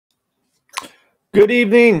Good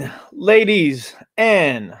evening, ladies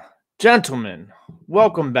and gentlemen.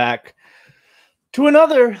 Welcome back to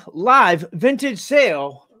another live vintage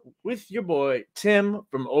sale with your boy Tim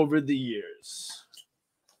from Over the Years.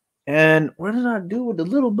 And what did I do with the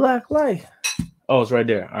little black light? Oh, it's right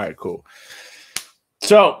there. All right, cool.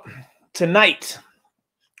 So tonight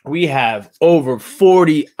we have over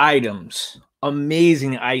 40 items,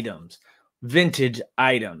 amazing items, vintage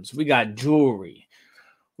items. We got jewelry.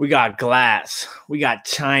 We got glass, we got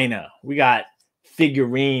china, we got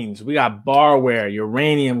figurines, we got barware,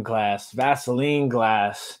 uranium glass, Vaseline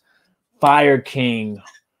glass, Fire King,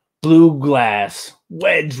 blue glass,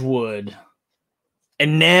 Wedgwood,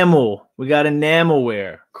 enamel. We got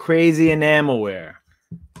enamelware, crazy enamelware.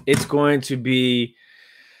 It's going to be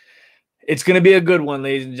a good one,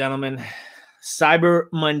 ladies and gentlemen. Cyber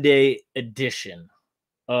Monday edition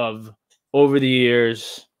of Over the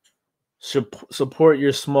Years. Support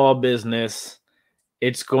your small business.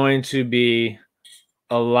 It's going to be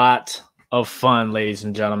a lot of fun, ladies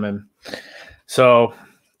and gentlemen. So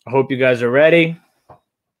I hope you guys are ready,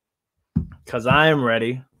 because I am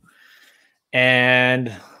ready. And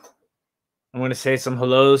I'm going to say some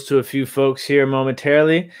hellos to a few folks here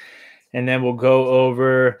momentarily, and then we'll go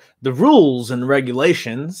over the rules and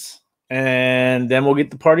regulations, and then we'll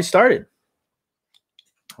get the party started.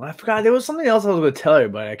 I forgot there was something else I was going to tell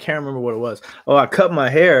everybody. I can't remember what it was. Oh, I cut my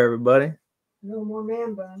hair, everybody. No more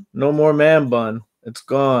man bun. No more man bun. It's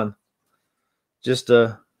gone. Just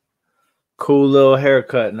a cool little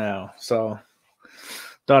haircut now. So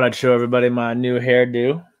thought I'd show everybody my new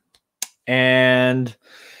hairdo. And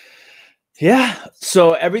yeah,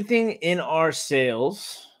 so everything in our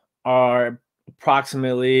sales are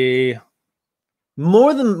approximately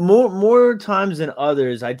more times than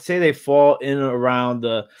others. I'd say they fall in around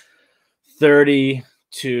the 30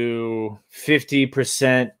 to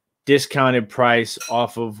 50% discounted price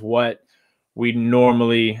off of what we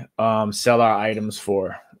normally sell our items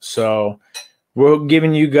for. So we're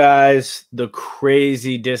giving you guys the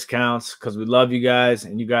crazy discounts because we love you guys,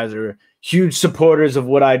 and you guys are huge supporters of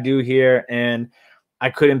what I do here, and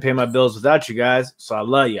I couldn't pay my bills without you guys, so I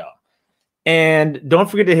love y'all. And don't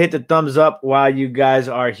forget to hit the thumbs up while you guys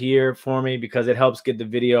are here for me, because it helps get the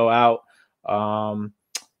video out.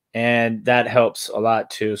 And that helps a lot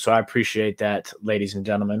too. So I appreciate that, ladies and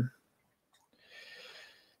gentlemen.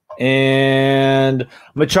 And I'm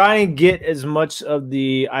going to try and get as much of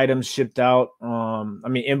the items shipped out.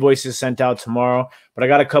 Invoices sent out tomorrow, but I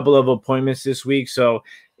got a couple of appointments this week. So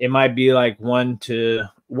it might be like 1 to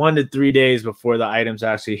 3 days before the items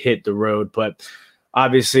actually hit the road. But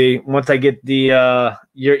obviously, once I get the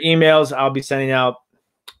your emails, I'll be sending out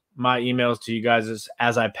my emails to you guys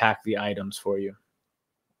as I pack the items for you.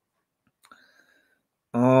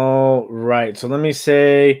 All right. So let me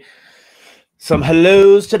say some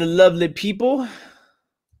hellos to the lovely people.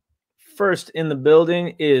 First in the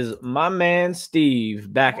building is my man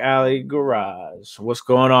Steve, Back Alley Garage. What's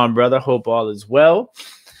going on, brother? Hope all is well.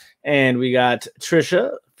 And we got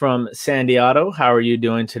Trisha from San Diego. How are you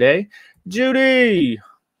doing today? Judy,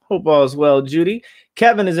 hope all is well, Judy.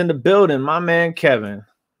 Kevin is in the building. My man Kevin,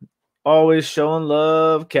 always showing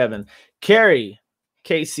love. Kevin, Carrie,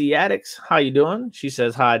 KC Addicts, how you doing? She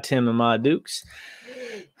says hi, Tim and my Dukes.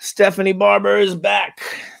 Stephanie Barber is back.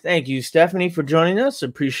 Thank you, Stephanie, for joining us.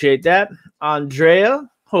 Appreciate that. Andrea,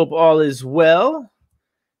 hope all is well.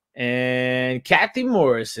 And Kathy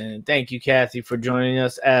Morrison, thank you, Kathy, for joining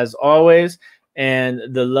us as always. And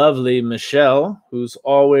the lovely Michelle, who's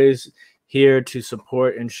always here to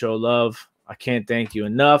support and show love. I can't thank you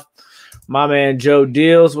enough. My man Joe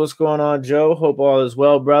Deals, what's going on, Joe? Hope all is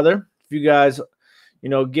well, brother. If you guys,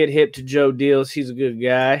 get hip to Joe Deals, he's a good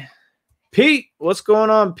guy. Pete, what's going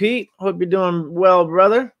on, Pete? Hope you're doing well,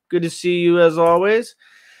 brother. Good to see you as always.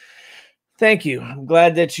 Thank you. I'm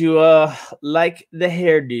glad that you like the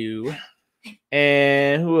hairdo.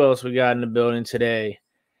 And who else we got in the building today?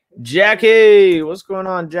 Jackie, what's going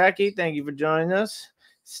on, Jackie? Thank you for joining us.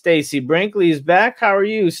 Stacy Brinkley is back. How are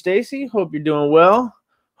you, Stacy? Hope you're doing well.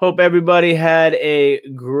 Hope everybody had a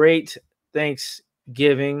great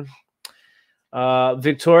Thanksgiving.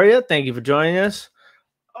 Victoria, thank you for joining us.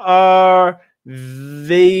 What?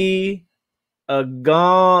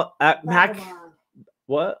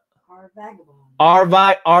 Our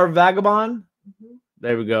Vagabond. Mm-hmm.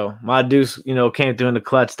 There we go. My Deuce, came through in the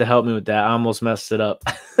clutch to help me with that. I almost messed it up.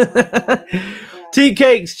 Tea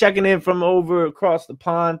Cakes checking in from over across the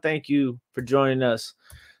pond. Thank you for joining us.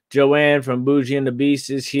 Joanne from Bougie and the Beast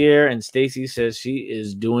is here, and Stacy says she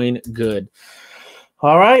is doing good.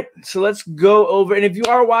 All right, so let's go over. And if you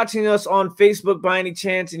are watching us on Facebook by any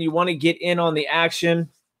chance and you want to get in on the action,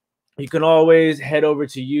 you can always head over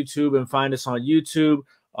to YouTube and find us on YouTube,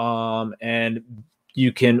 and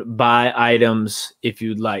you can buy items if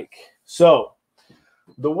you'd like. So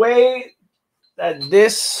the way that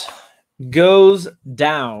this goes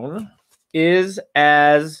down is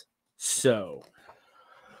as so.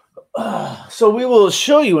 So we will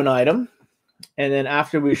show you an item, and then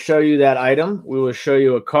after we show you that item, we will show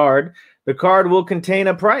you a card. The card will contain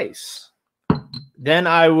a price. Then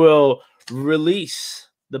I will release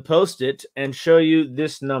the post-it and show you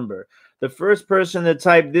this number. The first person to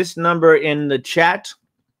type this number in the chat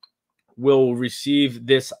will receive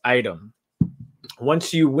this item.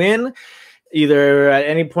 Once you win, either at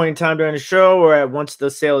any point in time during the show or once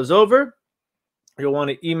the sale is over, you'll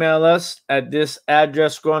want to email us at this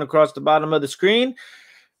address scrolling across the bottom of the screen,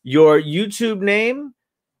 your YouTube name,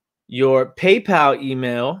 your PayPal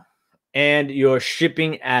email, and your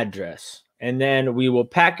shipping address. And then we will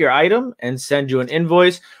pack your item and send you an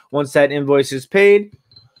invoice. Once that invoice is paid,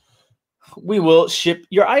 we will ship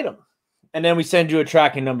your item. And then we send you a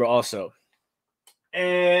tracking number also.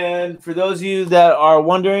 And for those of you that are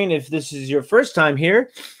wondering if this is your first time here,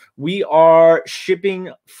 we are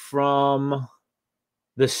shipping from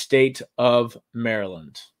the state of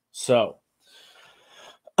Maryland. So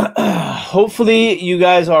hopefully you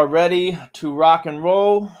guys are ready to rock and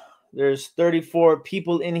roll. There's 34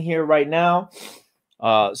 people in here right now.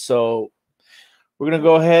 So we're going to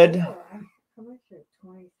go ahead.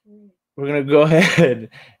 We're going to go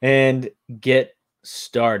ahead and get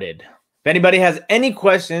started. If anybody has any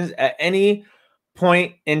questions at any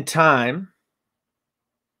point in time,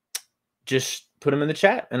 just put them in the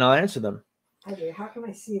chat and I'll answer them. Okay, how can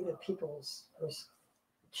I see the people's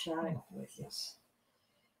chatting with you?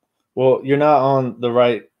 Well, you're not on the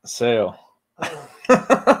right sale.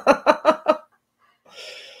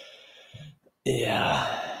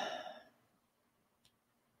 Yeah.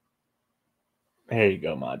 There you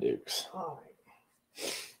go, my dukes. All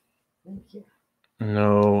right. Thank you.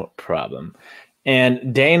 No problem.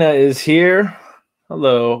 And Dana is here.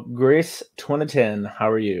 Hello, Grace 2010.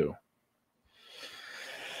 How are you?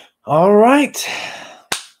 All right.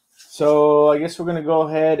 So I guess we're going to go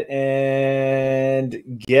ahead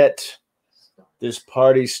and get this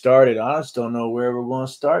party started. I just don't know where we're going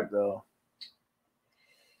to start, though.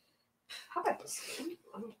 How about this?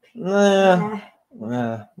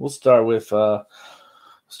 We'll start with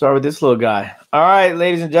this little guy. All right,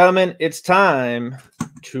 ladies and gentlemen, it's time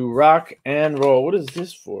to rock and roll. What is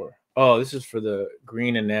this for? Oh, this is for the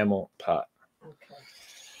green enamel pot. Okay.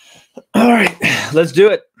 All right, let's do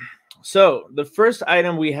it. So the first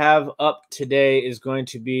item we have up today is going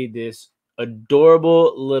to be this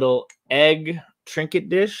adorable little egg trinket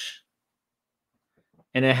dish.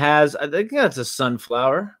 And it has, I think that's a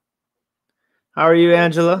sunflower. How are you,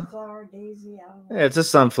 Angela? Sunflower, daisy, I don't know. Yeah, it's a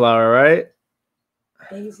sunflower, right?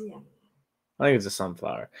 Daisy. I think it's a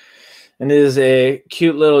sunflower. And it is a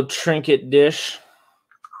cute little trinket dish.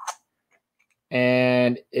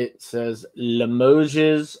 And it says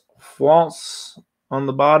Limoges France on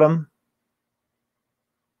the bottom.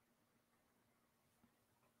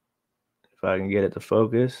 If I can get it to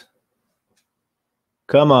focus.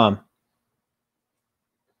 Come on.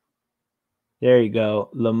 There you go.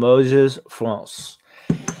 Limoges France.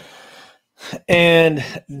 And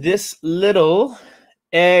this little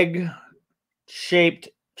egg-shaped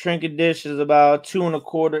trinket dish is about 2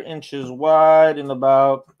 1/4 inches wide and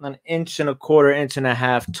about 1 1/4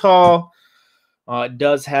 1.5 tall. It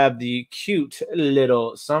does have the cute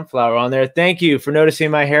little sunflower on there. Thank you for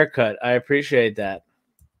noticing my haircut. I appreciate that.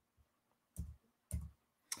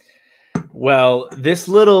 Well, this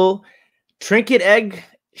little trinket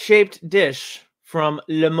egg-shaped dish from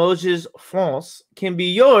Limoges France can be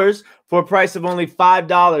yours for a price of only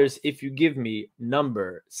 $5 if you give me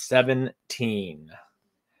number 17.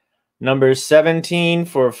 Number 17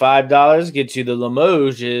 for $5 gets you the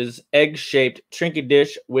Limoges egg-shaped trinket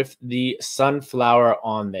dish with the sunflower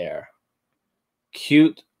on there.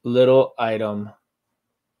 Cute little item.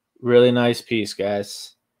 Really nice piece,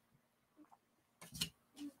 guys.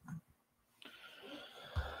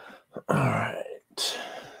 All right.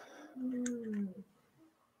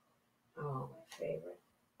 Oh, my favorite.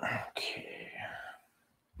 Okay.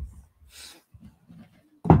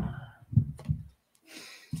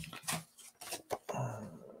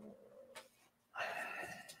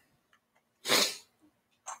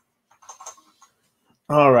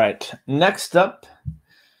 All right. Next up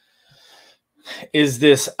is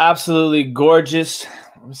this absolutely gorgeous.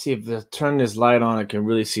 Let me see if I turn this light on, I can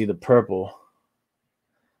really see the purple.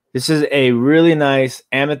 This is a really nice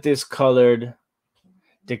amethyst colored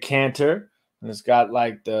decanter And it's got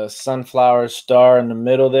like the sunflower star in the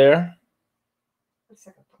middle there. Looks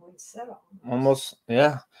like a poinsettia. Almost,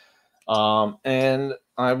 yeah. And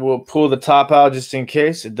I will pull the top out just in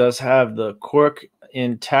case. It does have the cork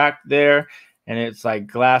intact there, and it's like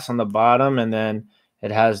glass on the bottom, and then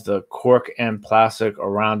it has the cork and plastic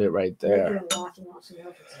around it right there.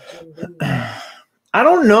 I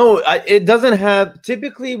don't know. It doesn't have,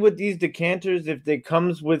 typically with these decanters, if it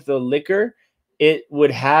comes with the liquor, it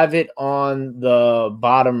would have it on the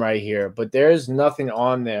bottom right here, but there's nothing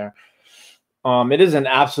on there. It is an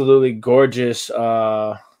absolutely gorgeous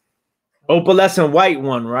opalescent white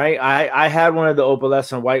one, right? I had one of the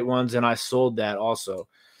opalescent white ones, and I sold that also.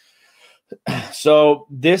 So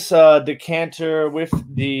this decanter with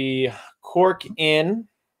the cork in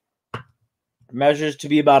measures to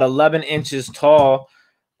be about 11 inches tall.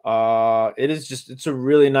 It's a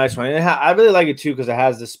really nice one. And I really like it too because it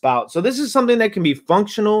has the spout. So this is something that can be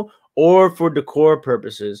functional or for decor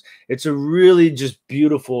purposes. It's a really just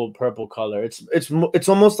beautiful purple color. It's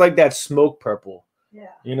almost like that smoke purple. Yeah.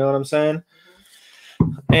 You know what I'm saying?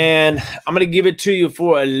 And I'm going to give it to you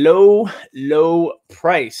for a low, low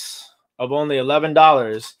price of only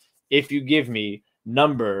 $11 if you give me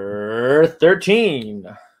number 13.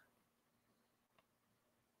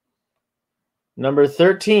 Number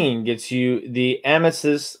 13 gets you the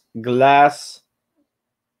amethyst glass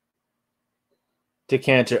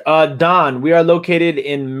decanter. Don, we are located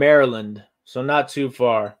in Maryland, so not too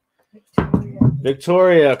far.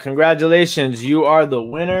 Victoria, congratulations. You are the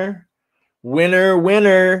winner. Winner,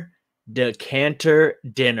 winner, decanter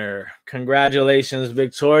dinner. Congratulations,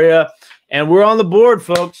 Victoria. And we're on the board,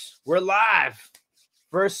 folks. We're live.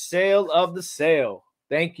 First sale of the sale.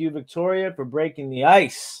 Thank you, Victoria, for breaking the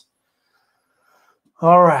ice.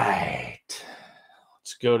 All right.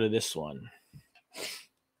 Let's go to this one.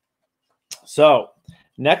 So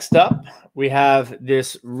next up, we have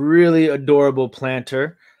this really adorable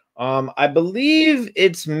planter. I believe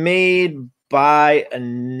it's made by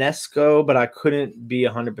UNESCO, but I couldn't be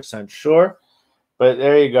 100% sure. But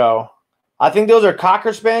there you go. I think those are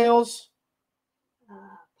Cocker Spaniels.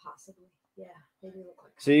 Possibly, yeah. They do look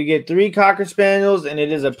like. So you get 3 Cocker Spaniels, and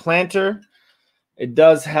it is a planter. It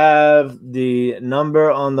does have the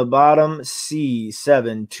number on the bottom,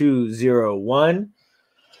 C7201.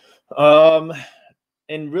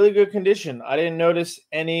 In really good condition. I didn't notice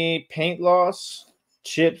any paint loss,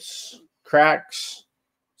 chips, cracks.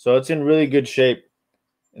 So it's in really good shape.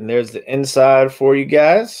 And there's the inside for you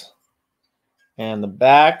guys. And the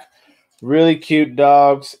back. Really cute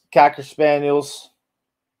dogs, Cocker Spaniels.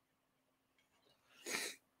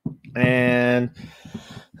 And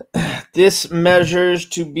this measures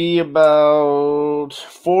to be about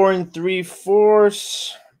 4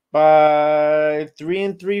 3/4 by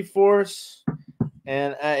 3 3/4.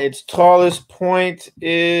 And at its tallest point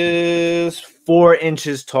is 4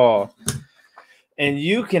 inches tall. And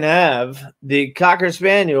you can have the Cocker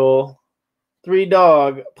Spaniel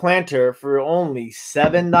 3-dog planter for only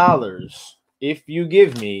 $7 if you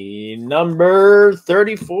give me number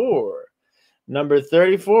 34. Number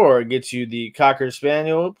 34 gets you the Cocker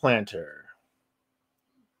Spaniel planter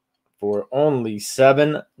for only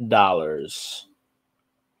 $7.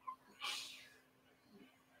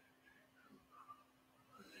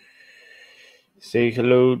 Say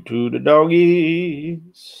hello to the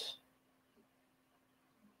doggies.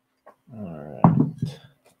 All right.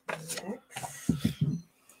 Next.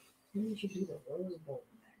 Maybe we should do the Rose Bowl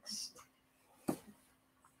next.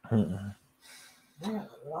 I have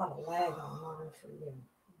a lot of lag online for you.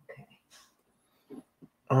 Okay.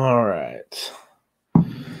 All right.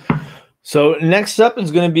 So next up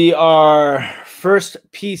is going to be our first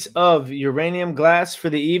piece of uranium glass for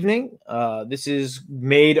the evening. This is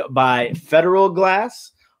made by Federal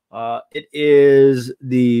Glass. It is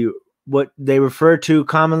what they refer to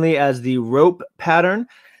commonly as the rope pattern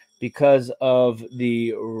because of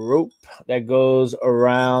the rope that goes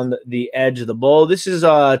around the edge of the bowl. This is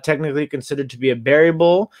technically considered to be a berry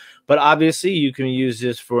bowl, but obviously you can use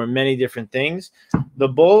this for many different things. The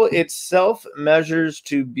bowl itself measures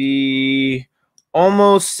to be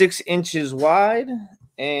almost 6 inches wide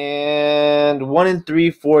and 1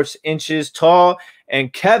 3/4 inches tall.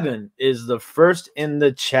 And Kevin is the first in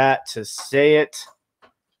the chat to say it.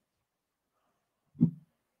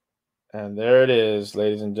 And there it is,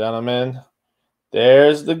 ladies and gentlemen.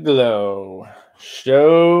 There's the glow.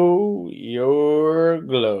 Show your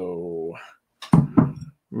glow.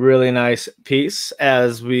 Really nice piece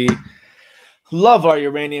as we Love our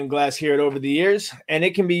uranium glass here at Over the Years, and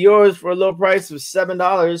it can be yours for a low price of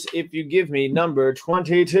 $7 if you give me number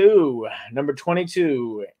 22. Number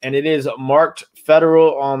 22, and it is marked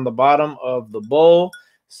Federal on the bottom of the bowl.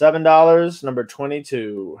 $7, number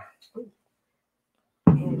 22.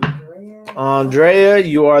 Andrea,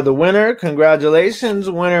 you are the winner. Congratulations,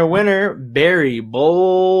 winner, winner. Berry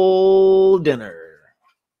Bowl dinner.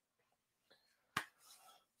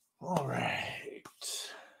 All right.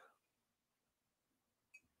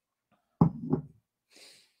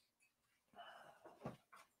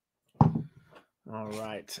 All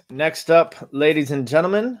right. Next up, ladies and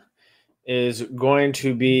gentlemen, is going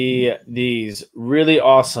to be these really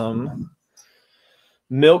awesome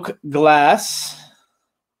milk glass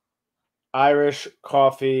Irish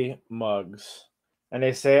coffee mugs. And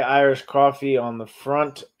they say Irish coffee on the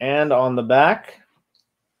front and on the back.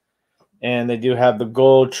 And they do have the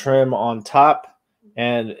gold trim on top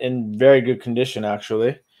and in very good condition,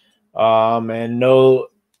 actually. And no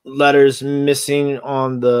letters missing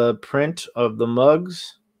on the print of the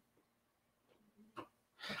mugs.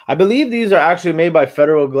 I believe these are actually made by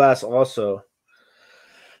Federal Glass also.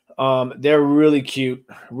 They're really cute,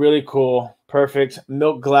 really cool, perfect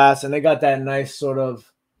milk glass, and they got that nice sort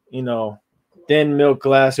of, thin milk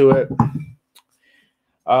glass to it.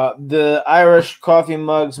 The Irish coffee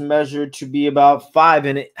mugs measure to be about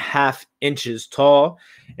 5.5 inches tall,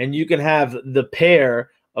 and you can have the pair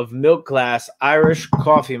of milk glass Irish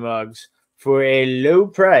coffee mugs for a low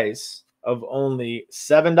price of only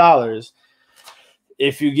 $7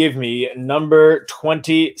 if you give me number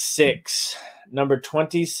 26. Number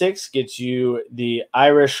 26 gets you the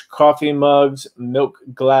Irish coffee mugs, milk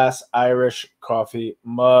glass Irish coffee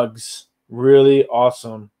mugs. Really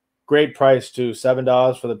awesome. Great price too,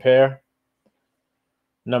 $7 for the pair.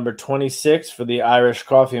 Number 26 for the Irish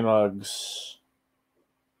coffee mugs.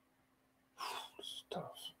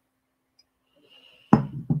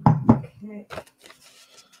 Okay.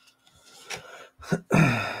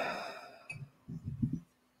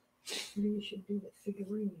 Maybe you should do the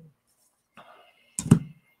figurine.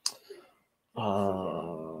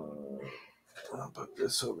 I'll put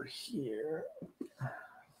this over here.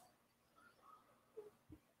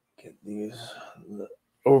 Get these the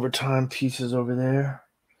overtime pieces over there.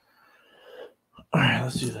 All right,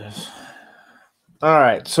 let's do this. All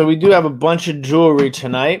right, so we do have a bunch of jewelry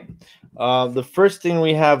tonight. The first thing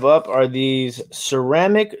we have up are these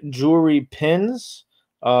ceramic jewelry pins.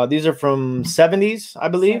 These are from 70s, I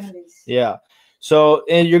believe. 70s. Yeah. So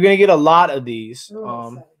and you're going to get a lot of these.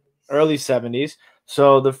 Early 70s.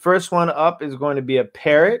 So the first one up is going to be a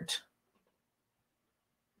parrot.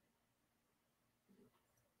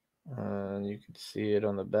 And you can see it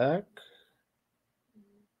on the back.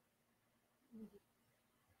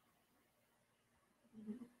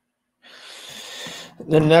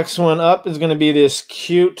 The next one up is going to be this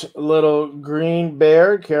cute little green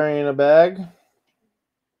bear carrying a bag.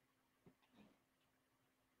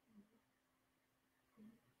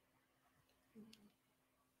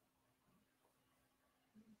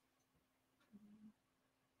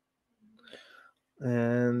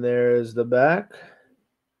 And there's the back.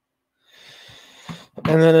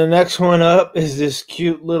 And then the next one up is this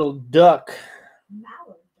cute little duck.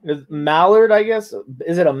 Mallard, I guess.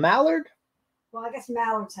 Is it a mallard? Well, I guess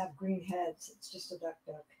mallards have green heads. It's just a duck.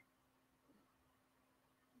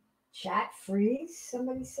 Chat freeze,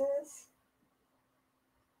 somebody says.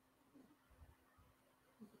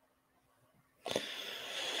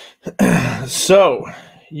 So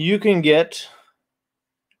you can get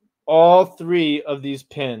all three of these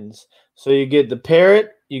pins. So you get the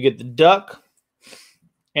parrot, you get the duck,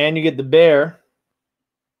 and you get the bear,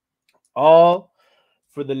 all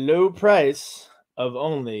for the low price of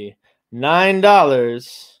only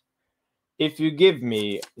 $9 if you give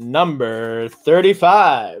me number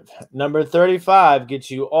 35. Number 35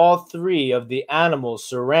 gets you all three of the animal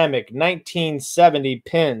ceramic 1970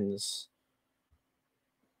 pins.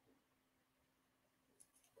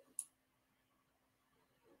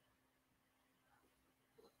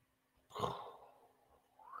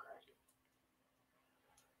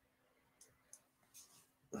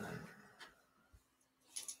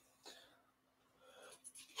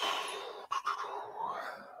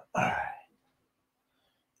 All right.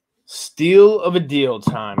 Steal of a deal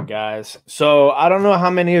time, guys. So I don't know how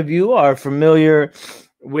many of you are familiar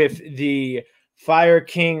with the Fire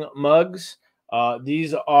King mugs.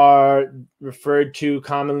 These are referred to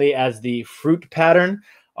commonly as the fruit pattern.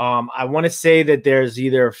 I want to say that there's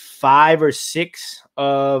either 5 or 6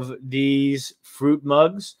 of these fruit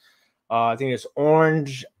mugs. I think it's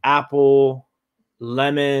orange, apple,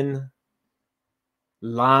 lemon,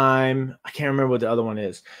 lime. I can't remember what the other one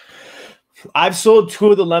is. I've sold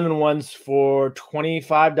 2 of the lemon ones for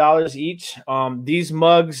 $25 each. These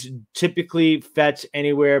mugs typically fetch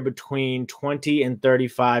anywhere between $20 and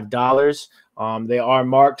 $35. They are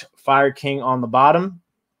marked Fire King on the bottom.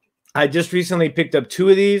 I just recently picked up 2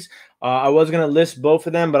 of these. I was going to list both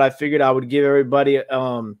of them, but I figured I would give everybody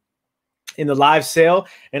in the live sale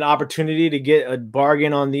an opportunity to get a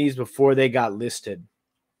bargain on these before they got listed.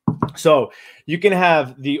 So you can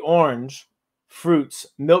have the orange fruits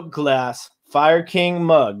milk glass Fire King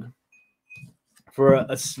mug for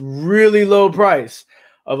a really low price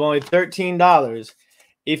of only $13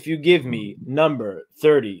 if you give me number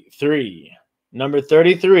 33. Number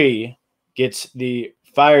 33 gets the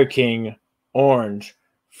Fire King orange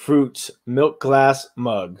fruits milk glass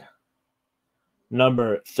mug.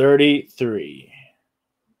 Number 33.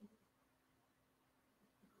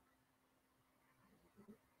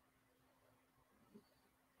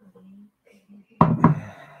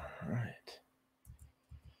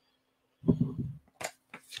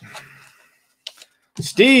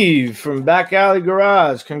 Steve from Back Alley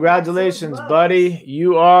Garage. Congratulations, buddy.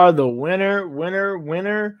 You are the winner,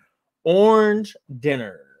 winner, orange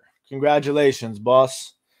dinner. Congratulations,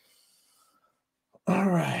 boss. All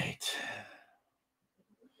right.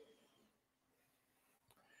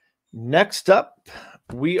 Next up,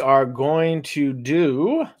 we are going to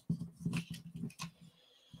do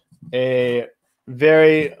a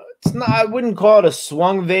very, it's not, I wouldn't call it a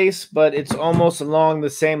swung vase, but it's almost along the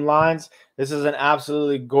same lines. This is an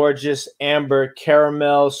absolutely gorgeous amber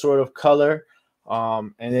caramel sort of color.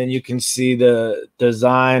 And then you can see the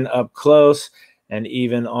design up close and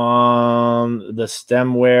even on the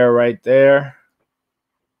stemware right there.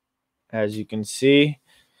 As you can see,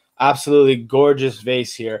 absolutely gorgeous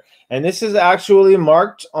vase here. And this is actually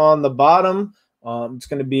marked on the bottom. It's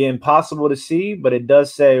going to be impossible to see, but it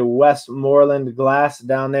does say Westmoreland glass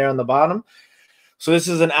down there on the bottom. So this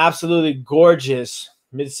is an absolutely gorgeous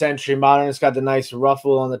mid-century modern. It's got the nice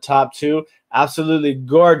ruffle on the top too. Absolutely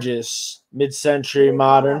gorgeous mid-century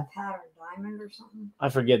modern. Pattern diamond or something? I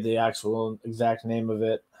forget the actual exact name of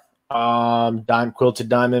it. Quilted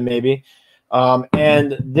diamond maybe.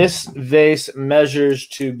 And this vase measures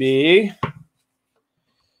to be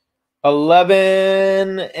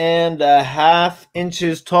 11.5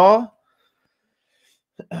 inches tall.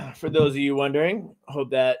 For those of you wondering,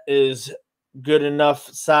 hope that is good enough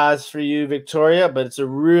size for you, Victoria, but it's a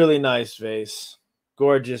really nice vase.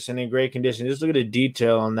 Gorgeous and in great condition. Just look at the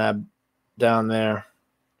detail on that down there.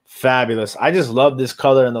 Fabulous. I just love this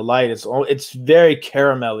color in the light. It's very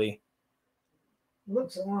caramelly.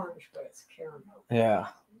 Looks orange, but it's caramel. Yeah,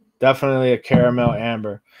 definitely a caramel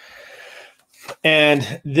amber.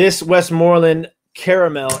 And this Westmoreland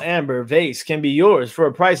caramel amber vase can be yours for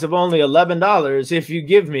a price of only $11 if you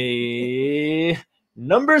give me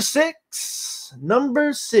number 6.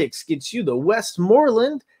 Number 6 gets you the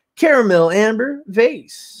Westmoreland caramel amber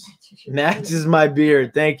vase. Matches my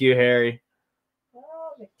beard. Thank you, Harry.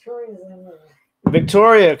 Oh, Victoria's in there.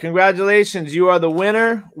 Victoria, congratulations. You are the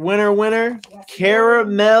winner, winner,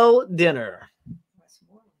 caramel dinner.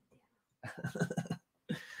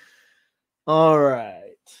 All right.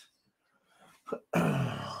 Let's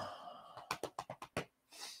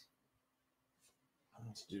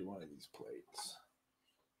do one of these plates.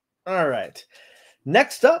 All right.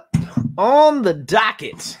 Next up on the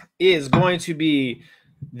docket is going to be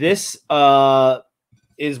this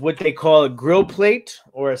is what they call a grill plate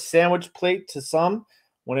or a sandwich plate to some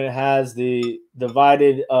when it has the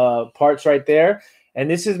divided parts right there. And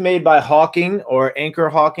this is made by Hawking or Anchor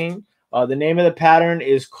Hawking. The name of the pattern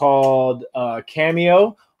is called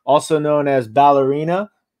Cameo, also known as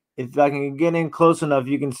Ballerina. If I can get in close enough,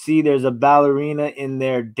 you can see there's a ballerina in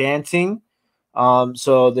there dancing.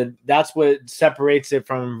 So that's what separates it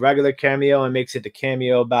from regular Cameo and makes it the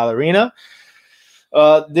Cameo Ballerina.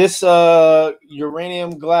 This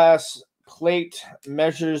uranium glass plate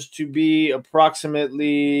measures to be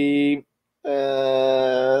approximately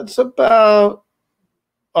it's about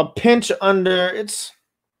a pinch under. It's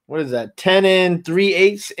what is that? 10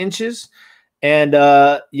 3/8 inches. And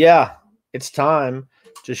yeah, it's time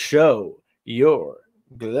to show your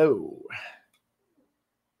glow.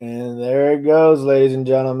 And there it goes, ladies and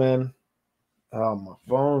gentlemen. Oh, my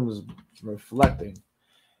phone is reflecting.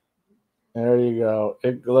 There you go.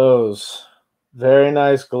 It glows. Very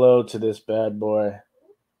nice glow to this bad boy,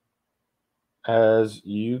 as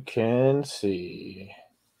you can see.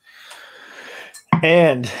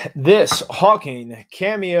 And this Hawking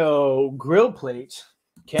Cameo grill plate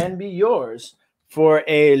can be yours for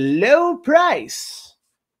a low price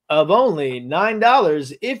of only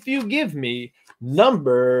 $9 if you give me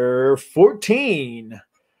Number 14.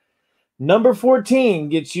 Number 14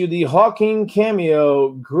 gets you the Hawking Cameo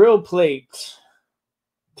Grill Plate.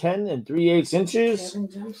 10 3/8 inches. Kevin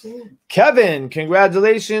jumps in. Kevin,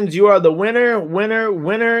 congratulations. You are the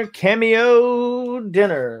winner. Cameo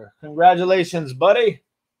dinner. Congratulations, buddy.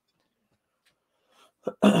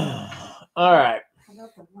 All right. How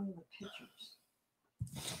about the one of the pictures?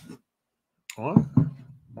 Well,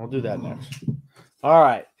 I'll do that next. All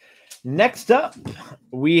right. Next up,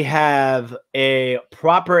 we have a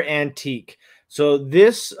proper antique. So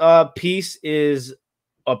this piece is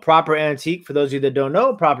a proper antique. For those of you that don't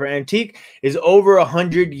know, proper antique is over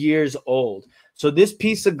 100 years old. So this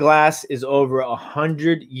piece of glass is over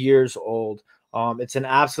 100 years old. It's an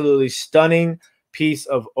absolutely stunning piece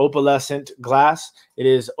of opalescent glass. It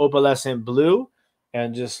is opalescent blue,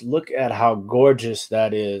 and just look at how gorgeous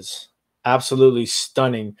that is. Absolutely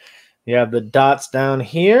stunning. You have the dots down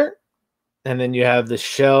here, and then you have the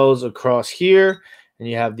shells across here, and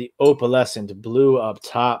you have the opalescent blue up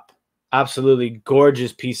top. Absolutely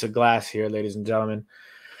gorgeous piece of glass here, ladies and gentlemen.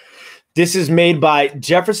 This is made by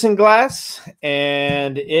Jefferson Glass,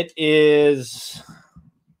 and it is,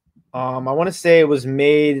 I want to say it was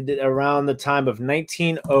made around the time of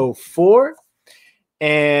 1904,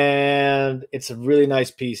 and it's a really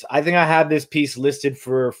nice piece. I think I have this piece listed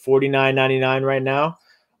for $49.99 right now.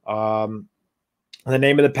 The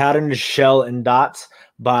name of the pattern is Shell and Dots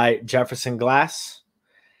by Jefferson Glass.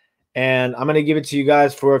 And I'm going to give it to you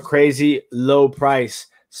guys for a crazy low price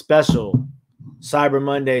special, Cyber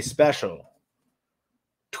Monday special,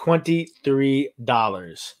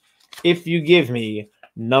 $23. If you give me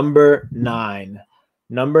number 9.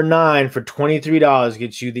 Number 9 for $23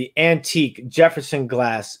 gets you the antique Jefferson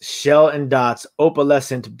Glass Shell and Dots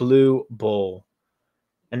opalescent blue bowl.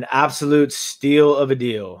 An absolute steal of a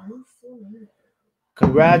deal.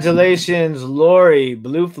 Congratulations, Lori,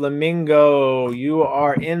 Blue Flamingo. You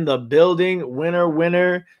are in the building.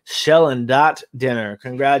 Winner, Shell and Dot dinner.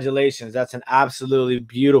 Congratulations. That's an absolutely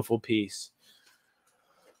beautiful piece.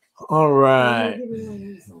 All right.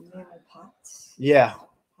 Yeah.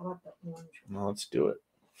 Well, let's do it.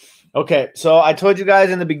 Okay, so I told you guys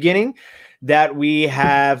in the beginning that we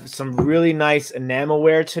have some really nice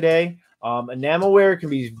enamelware today. Enamelware can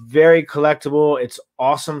be very collectible. It's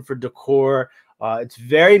awesome for decor. It's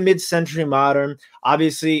very mid-century modern.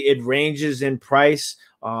 Obviously, it ranges in price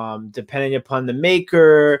depending upon the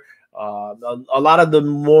maker. A lot of the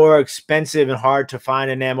more expensive and hard to find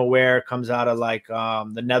enamelware comes out of like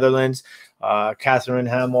the Netherlands. Catherine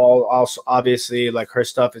Hamill also, obviously, like her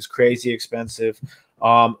stuff is crazy expensive.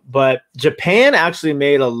 But Japan actually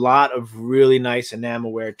made a lot of really nice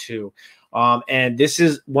enamelware too. And this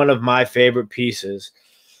is one of my favorite pieces.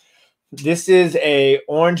 This is a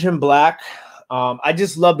orange and black. I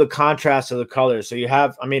just love the contrast of the colors. So you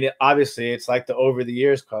have, I mean, obviously it's like the over the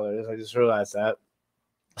years colors. I just realized that.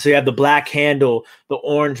 So you have the black handle, the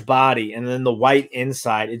orange body, and then the white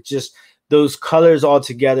inside. It just, those colors all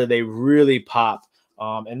together, they really pop.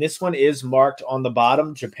 And this one is marked on the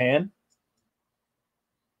bottom, Japan.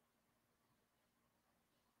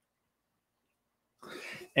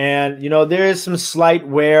 And, you know, there is some slight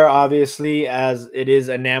wear, obviously, as it is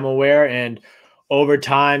enamelware. And over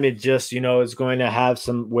time, it just, you know, is going to have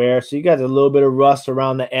some wear. So you got a little bit of rust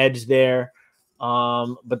around the edge there.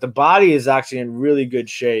 But the body is actually in really good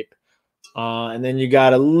shape. And then you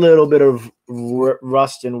got a little bit of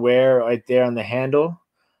rust and wear right there on the handle.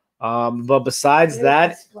 But besides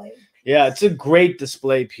that, yeah, it's a great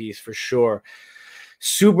display piece for sure.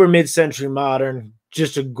 Super mid-century modern,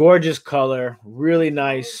 just a gorgeous color, really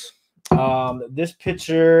nice. This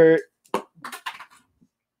picture,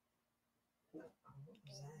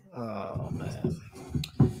 oh man,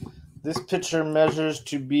 this picture measures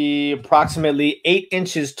to be approximately 8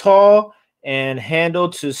 inches tall, and handle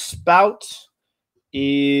to spout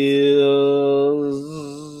is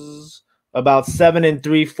about 7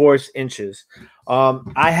 3/4 inches.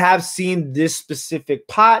 I have seen this specific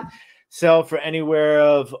pot sell for anywhere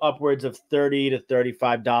of upwards of $30 to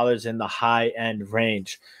 $35 in the high-end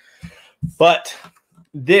range. But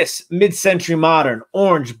this mid-century modern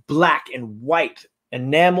orange, black, and white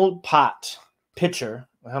enameled pot pitcher,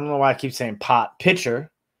 I don't know why I keep saying pot,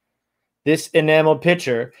 pitcher, this enameled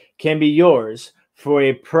pitcher can be yours for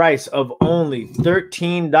a price of only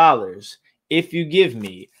 $13 if you give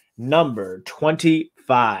me number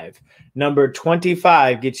 25. Number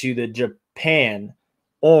 25 gets you the Japan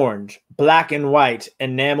orange, black, and white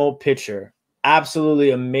enamel pitcher.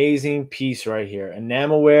 Absolutely amazing piece right here.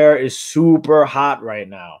 Enamelware is super hot right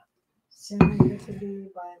now.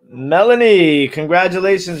 Melanie,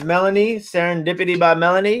 congratulations, Melanie. Serendipity by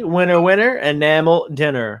Melanie. Winner, winner, enamel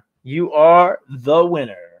dinner. You are the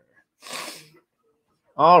winner.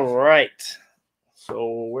 All right.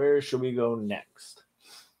 So where should we go next?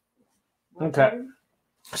 Okay.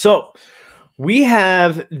 So we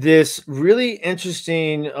have this really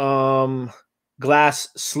interesting glass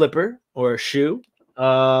slipper or shoe.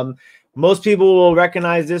 Most people will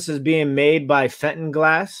recognize this as being made by Fenton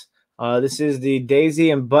Glass. This is the daisy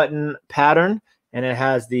and button pattern, and it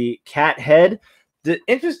has the cat head. The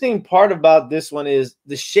interesting part about this one is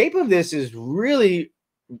the shape of this is really,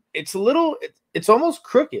 it's almost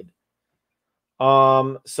crooked.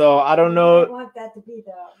 So I don't know. I want that to be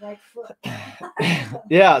the right foot.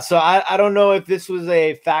 Yeah, so I don't know if this was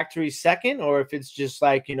a factory second or if it's just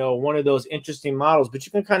like, you know, one of those interesting models, but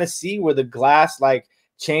you can kind of see where the glass like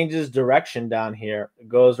changes direction down here. It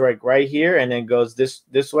goes right here and then goes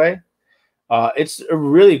this way. It's a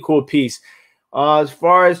really cool piece. As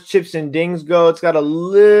far as chips and dings go, it's got a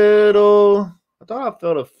little, I thought I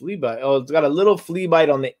felt a flea bite. Oh, it's got a little flea bite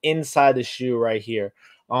on the inside of the shoe right here.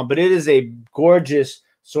 But it is a gorgeous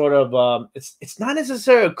sort of, it's not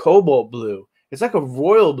necessarily a cobalt blue. It's like a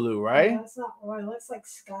royal blue, right? No, it's not royal. It's like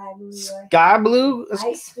sky blue. Sky blue?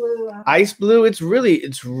 Ice blue. Ice blue. It's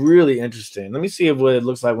really interesting. Let me see what it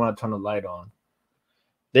looks like when I turn the light on.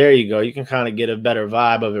 There you go. You can kind of get a better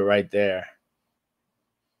vibe of it right there.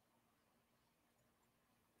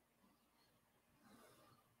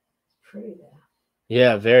 Pretty there.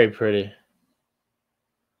 Yeah, very pretty.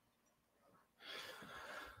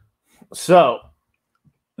 So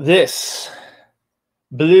this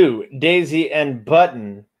blue daisy and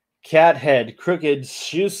button cat head crooked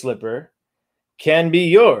shoe slipper can be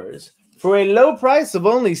yours for a low price of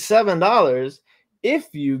only $7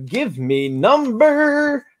 if you give me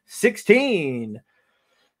number 16.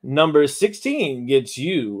 Number 16 gets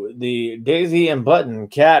you the daisy and button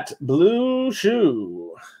cat blue shoe.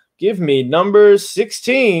 Give me number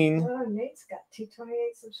 16. Oh, Nate's got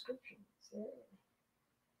 228 subscriptions. Yeah.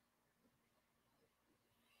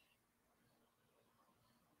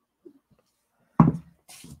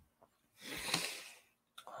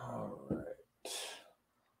 All right.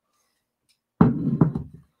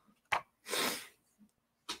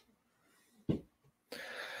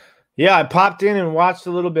 Yeah, I popped in and watched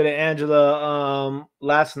a little bit of Angela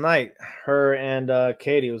last night. Her and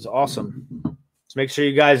Katie. It was awesome. So make sure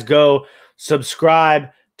you guys go subscribe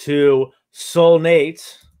to Soul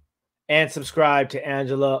Nate and subscribe to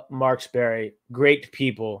Angela Marksberry. Great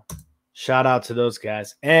people. Shout out to those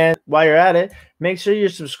guys. And while you're at it, make sure you're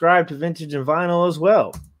subscribed to Vintage and Vinyl as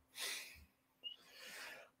well.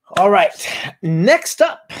 All right. Next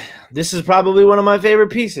up, this is probably one of my favorite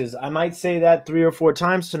pieces. I might say that 3 or 4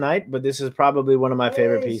 times tonight, but this is probably one of my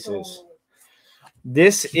favorite pieces.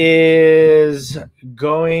 This is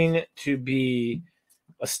going to be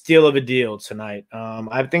a steal of a deal tonight.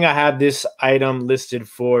 I think I have this item listed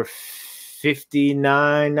for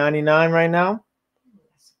 $59.99 right now.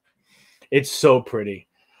 It's so pretty.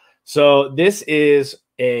 So this is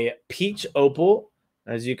a peach opal.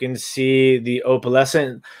 As you can see, the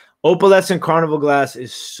opalescent carnival glass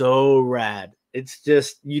is so rad. It's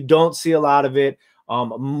just, you don't see a lot of it.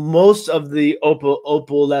 Most of the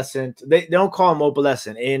opalescent, they don't call them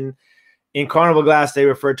opalescent. In carnival glass, they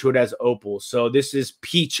refer to it as opal. So this is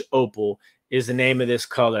peach opal is the name of this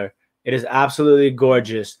color. It is absolutely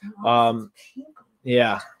gorgeous.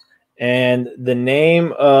 Yeah. And the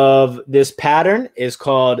name of this pattern is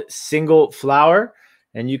called Single Flower.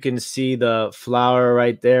 And you can see the flower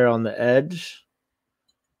right there on the edge.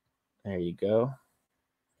 There you go.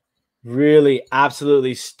 Really,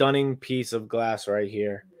 absolutely stunning piece of glass right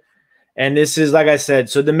here. And this is, like I said,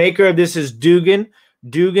 so the maker of this is Dugan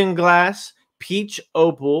Glass, Peach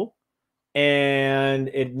Opal, and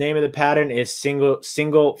the name of the pattern is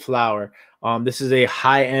Single Flower. This is a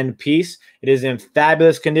high-end piece. It is in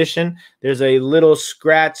fabulous condition. There's a little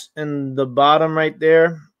scratch in the bottom right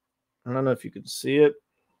there. I don't know if you can see it.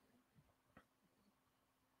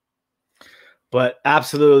 But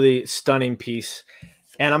absolutely stunning piece.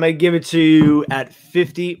 And I'm going to give it to you at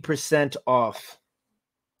 50% off.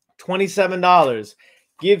 $27.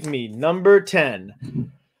 Give me number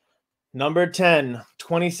 10. Number 10,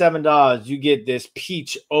 $27. You get this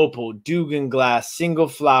peach opal Dugan glass single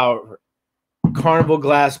flower carnival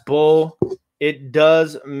glass bowl. It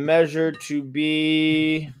does measure to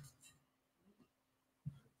be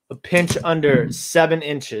a pinch under 7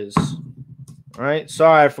 inches. All right.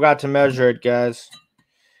 Sorry, I forgot to measure it, guys.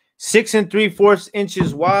 6 3/4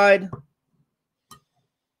 inches wide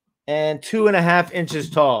and 2.5 inches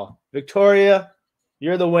tall. Victoria,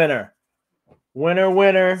 you're the winner.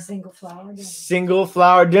 Winner. Single flower dinner. Single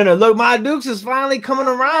flower dinner. Look, my Dukes is finally coming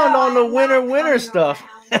around on the winner stuff.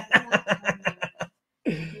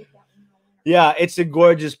 Yeah, it's a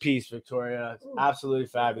gorgeous piece, Victoria. It's absolutely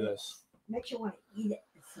fabulous. Makes you want to eat it.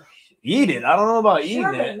 Eat it? I don't know about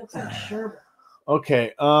eating it. It looks like sherbet.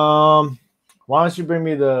 Okay. Why don't you bring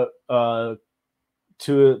me the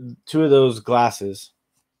two of those glasses?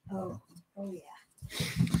 Oh yeah.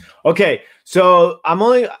 Okay, so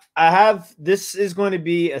this is going to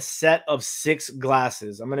be a set of 6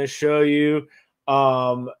 glasses. I'm going to show you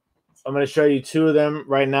two of them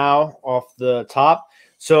right now off the top.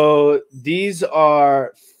 So these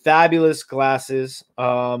are fabulous glasses.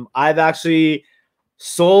 I've actually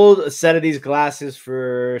sold a set of these glasses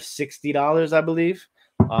for $60, I believe.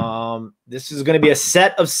 This is going to be a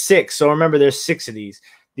set of 6. So remember, there's 6 of these.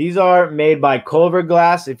 These are made by Culver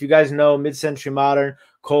Glass. If you guys know mid-century modern,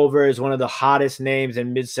 Culver is one of the hottest names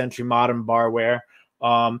in mid-century modern barware.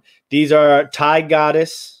 These are Thai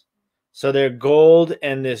Goddess. So they're gold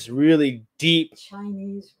and this really deep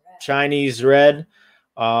Chinese red.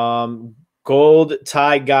 Gold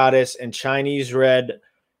Thai Goddess and Chinese red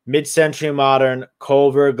mid-century modern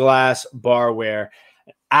Culver Glass barware.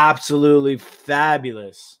 Absolutely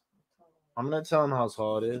fabulous. I'm going to tell them how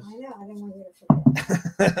tall it is. I know. I didn't want you to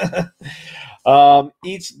forget.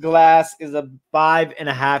 Each glass is a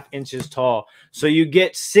 5.5 inches tall. So you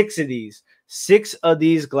get 6 of these. 6 of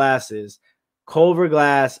these glasses. Culver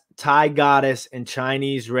Glass, Thai Goddess, and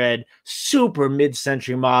Chinese red. Super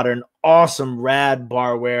mid-century modern. Awesome rad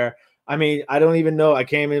barware. I mean, I don't even know. I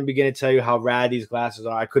can't even begin to tell you how rad these glasses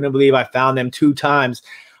are. I couldn't believe I found them 2 times.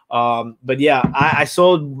 But yeah, I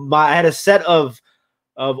had a set of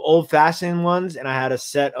old-fashioned ones, and I had a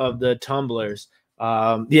set of the tumblers.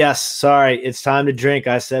 Yes, sorry, it's time to drink.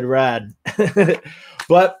 I said rad.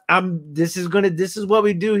 But this is what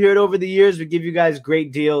we do here at Over the Years. We give you guys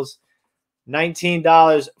great deals.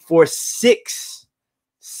 $19 for 6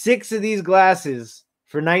 of these glasses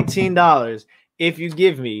for $19 if you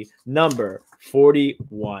give me number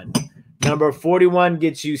 41. Number 41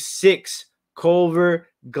 gets you 6 Culver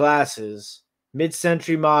glasses,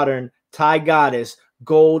 mid-century modern, Thai Goddess,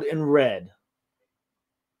 gold and red.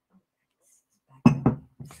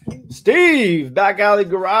 Steve, Back Alley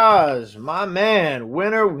Garage, my man.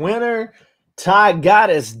 Winner, Thai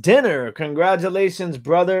Goddess dinner. Congratulations,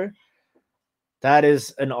 brother. That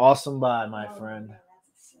is an awesome buy, my friend.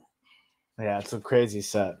 Yeah, it's a crazy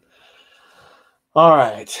set. All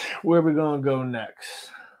right, where are we going to go next?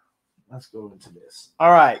 Let's go into this. All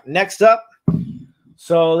right, next up.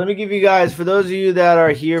 So let me give you guys, for those of you that are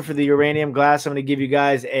here for the uranium glass, I'm going to give you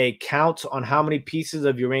guys a count on how many pieces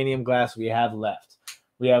of uranium glass we have left.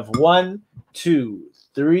 We have 1, 2,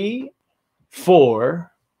 3,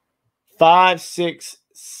 4, 5, 6,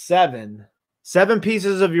 7. 7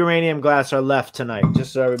 pieces of uranium glass are left tonight,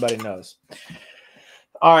 just so everybody knows.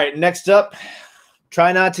 All right, next up,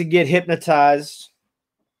 try not to get hypnotized.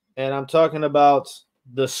 And I'm talking about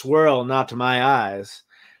the swirl, not to my eyes.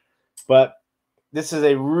 But this is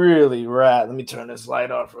a really rad. Let me turn this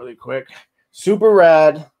light off really quick. Super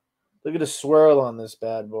rad. Look at the swirl on this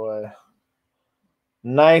bad boy.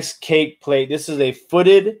 Nice cake plate. This is a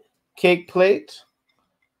footed cake plate.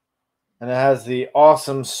 And it has the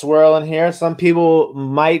awesome swirl in here. Some people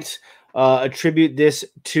might attribute this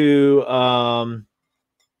to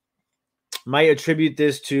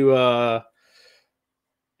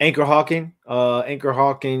anchor hawking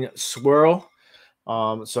swirl.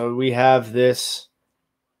 So we have this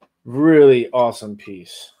really awesome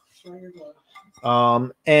piece.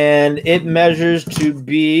 And it measures to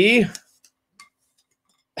be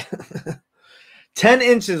 10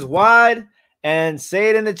 inches wide. And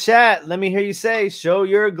say it in the chat. Let me hear you say, show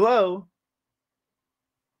your glow.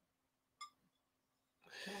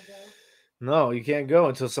 No, you can't go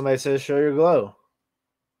until somebody says, show your glow.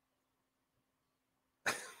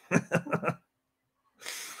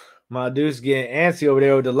 My dude's getting antsy over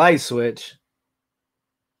there with the light switch.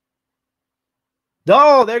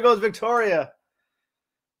 Oh, there goes Victoria.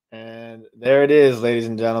 And there it is, ladies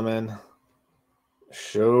and gentlemen.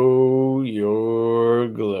 Show your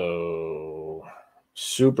glow.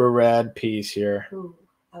 Super rad piece here. Ooh,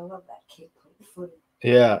 I love that cake plate.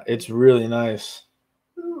 Yeah, it's really nice.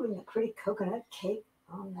 Ooh, and a pretty coconut cake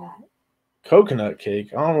on that. Coconut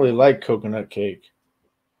cake? I don't really like coconut cake.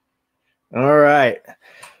 All right.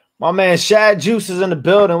 My man Shad Juice is in the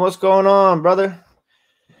building. What's going on, brother?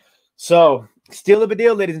 So, steal of a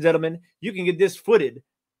deal, ladies and gentlemen. You can get this footed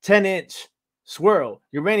 10-inch swirl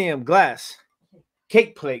uranium glass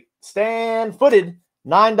cake plate stand footed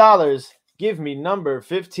 $9. Give me number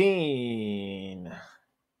 15.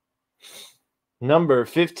 Number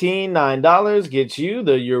 15, $9 gets you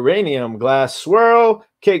the uranium glass swirl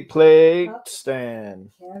cake plate stand.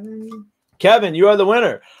 Kevin, you are the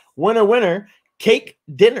winner. Winner, cake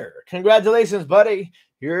dinner. Congratulations, buddy.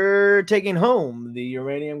 You're taking home the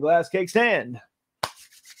uranium glass cake stand.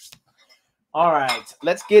 All right,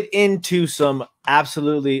 let's get into some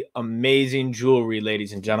absolutely amazing jewelry,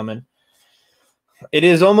 ladies and gentlemen. It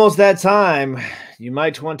is almost that time. You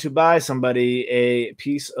might want to buy somebody a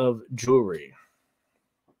piece of jewelry.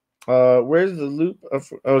 Where's the loop?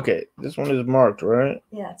 Okay, this one is marked, right?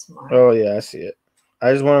 Yeah, it's marked. Oh, yeah, I see it.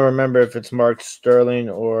 I just want to remember if it's marked sterling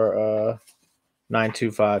or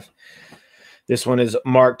 925. This one is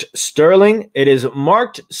marked sterling. It is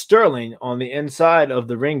marked sterling on the inside of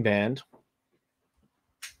the ring band.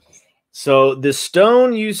 So the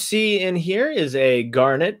stone you see in here is a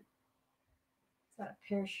garnet. It's got a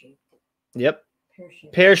pear shape. Yep.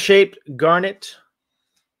 Pear-shaped garnet.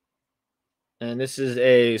 And this is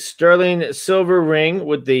a sterling silver ring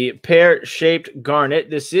with the pear-shaped garnet.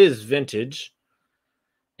 This is vintage.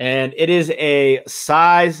 And it is a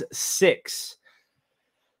size 6.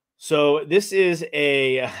 So this is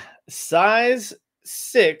a size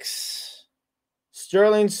 6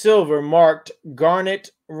 sterling silver marked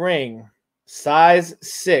garnet ring. Size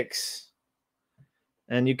 6.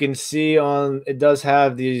 And you can see on it does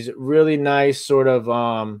have these really nice sort of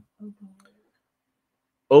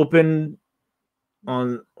open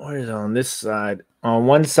on what is it on this side? On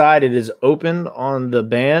one side it is open on the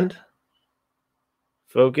band.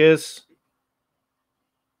 Focus.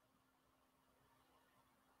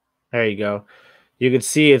 There you go. You can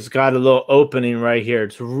see it's got a little opening right here.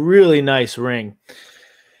 It's a really nice ring.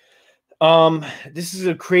 This is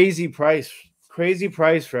a crazy price. Crazy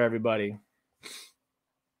price for everybody.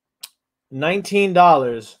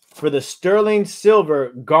 $19 for the sterling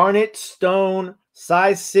silver garnet stone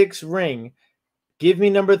size 6 ring. Give me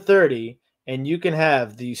number 30 and you can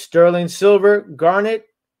have the sterling silver garnet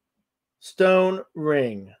stone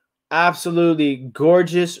ring. Absolutely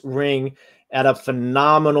gorgeous ring at a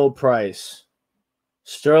phenomenal price.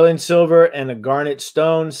 Sterling silver and a garnet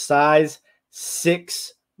stone size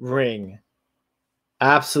 6 ring.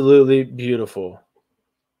 Absolutely beautiful.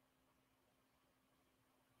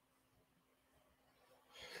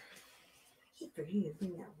 For you to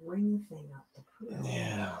bring that ring thing up to put it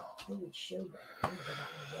yeah. They would show that.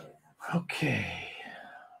 Okay.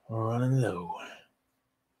 We're running low.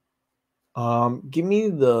 Give me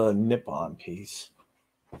the Nippon piece.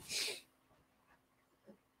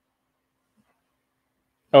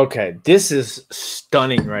 Okay, this is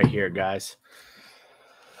stunning right here, guys.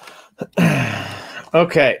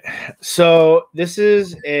 Okay, so this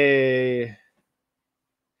is a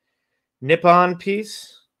Nippon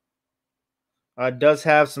piece. It does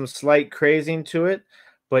have some slight crazing to it,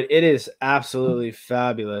 but it is absolutely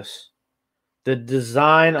fabulous. The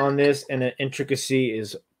design on this and the intricacy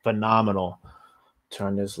is phenomenal.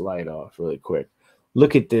 Turn this light off really quick.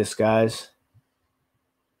 Look at this, guys.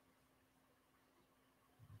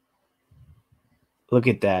 Look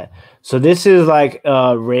at that. So this is like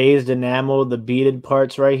raised enamel, the beaded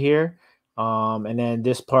parts right here. And then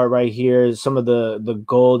this part right here, some of the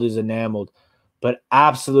gold is enameled. But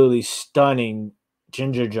absolutely stunning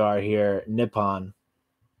ginger jar here, Nippon.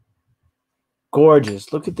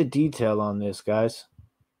 Gorgeous. Look at the detail on this, guys.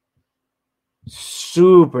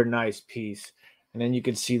 Super nice piece. And then you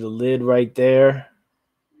can see the lid right there.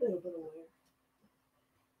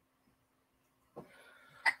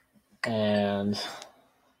 And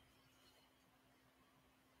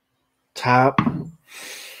top.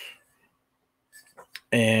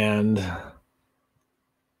 And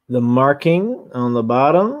the marking on the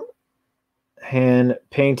bottom, hand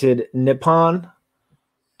painted Nippon.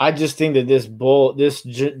 I just think that this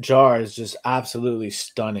jar is just absolutely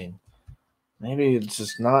stunning. Maybe it's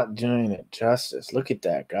just not doing it justice. Look at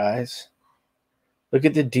that, guys. Look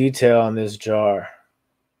at the detail on this jar.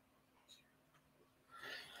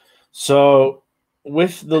 So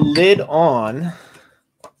with the lid on,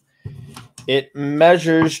 it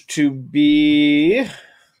measures to be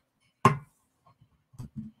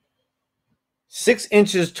 6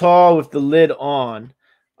 inches tall with the lid on.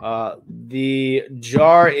 The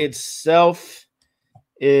jar itself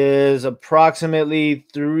is approximately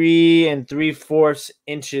 3 3/4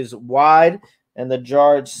 inches wide, and the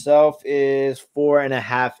jar itself is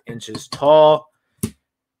 4.5 inches tall.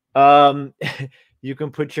 You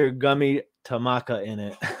can put your gummy tamaka in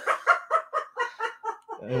it.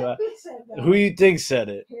 Who you think said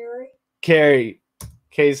it? Carrie.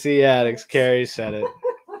 KC Addicts. Carrie said it.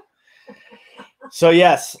 So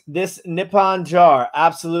yes, this Nippon jar,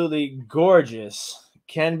 absolutely gorgeous.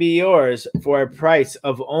 can be yours for a price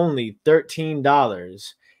of only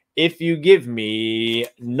 $13 if you give me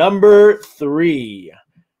number 3.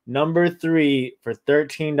 Number 3 for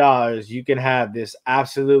 $13. You can have this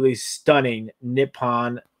absolutely stunning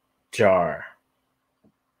Nippon jar.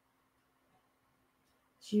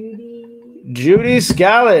 Judy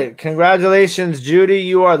Scallett. Congratulations, Judy.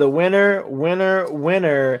 You are the winner.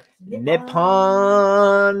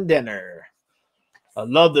 Nippon dinner. I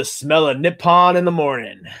love the smell of Nippon in the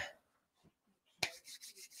morning.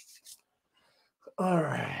 All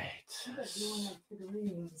right.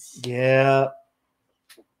 Yeah.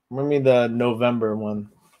 Bring me the November one.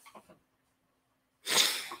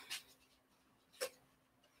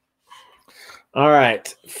 All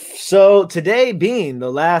right. So today being the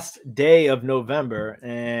last day of November,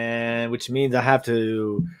 and which means I have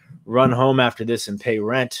to run home after this and pay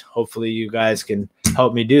rent. Hopefully you guys can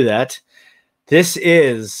help me do that. This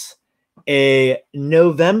is a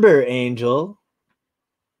November angel.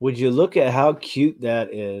 Would you look at how cute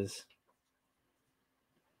that is?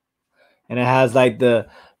 And it has like the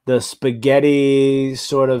spaghetti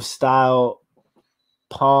sort of style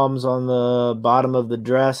palms on the bottom of the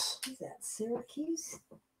dress. Is that Syracuse?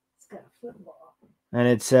 It's got a football. And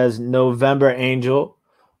it says November Angel.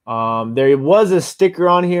 There was a sticker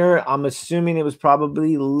on here. I'm assuming it was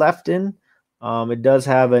probably left in. It does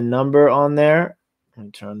have a number on there. Let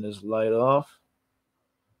me turn this light off.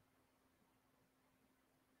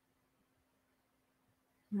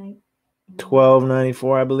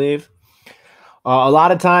 $12.94, I believe. A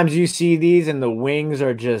lot of times you see these and the wings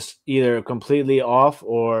are just either completely off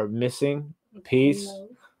or missing a piece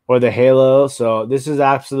or the halo. So this is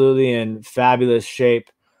absolutely in fabulous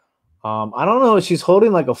shape. I don't know. She's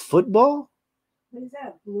holding like a football. What is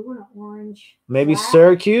that? Blue and orange. Maybe black?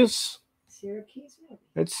 Syracuse. Syracuse, maybe.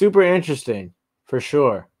 It's super interesting for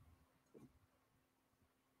sure.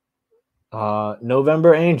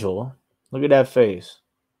 November Angel. Look at that face.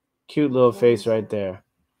 Cute little face right there.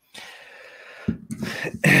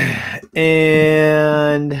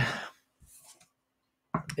 And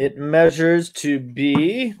it measures to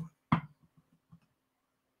be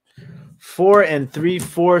 4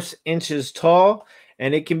 3/4 inches tall,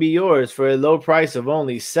 and it can be yours for a low price of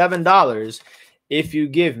only $7 if you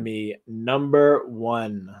give me number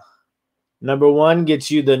 1. Number 1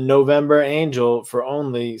 gets you the November Angel for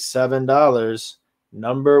only $7.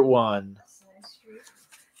 Number 1.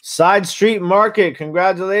 Side Street Market,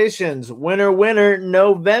 congratulations. Winner,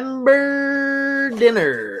 November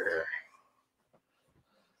dinner.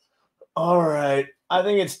 All right. I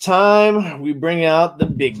think it's time we bring out the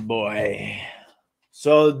big boy.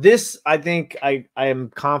 So this, I think I am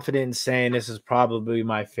confident in saying this is probably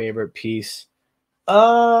my favorite piece.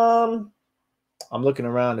 I'm looking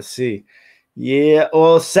around to see. Yeah,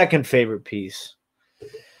 well, second favorite piece.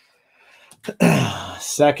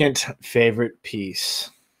 Second favorite piece.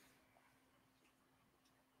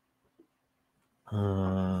 All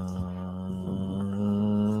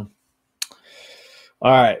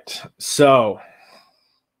right, so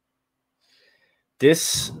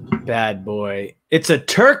this bad boy, it's a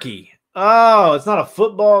turkey. Oh, it's not a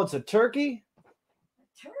football, it's a turkey? A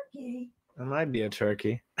turkey? It might be a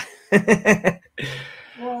turkey. Well,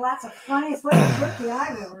 that's the funniest looking turkey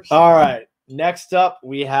I've ever seen. All right, next up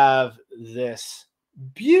we have this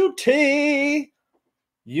beauty.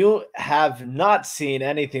 You have not seen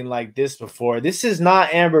anything like this before. This is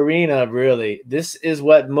not Amberina, really. This is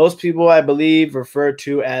what most people, I believe, refer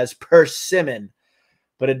to as persimmon.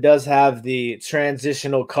 But it does have the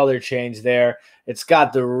transitional color change there. It's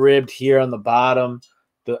got the ribbed here on the bottom.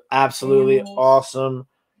 The absolutely awesome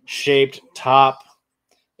shaped top.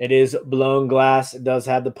 It is blown glass. It does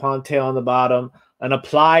have the ponytail on the bottom. An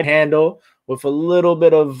applied handle with a little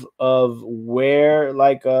bit of wear,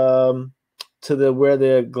 like to the where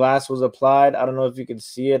the glass was applied. I don't know if you can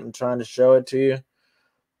see it. I'm trying to show it to you.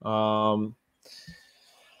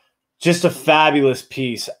 Just a fabulous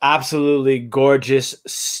piece. Absolutely gorgeous,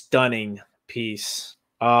 stunning piece.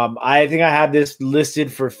 I think I have this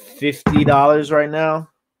listed for $50 right now.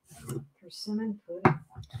 Persimmon pudding.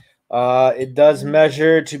 It does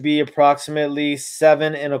measure to be approximately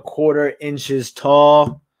 7 1/4 inches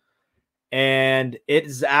tall. And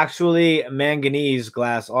it's actually manganese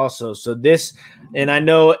glass also. So this, and I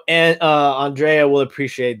know Andrea will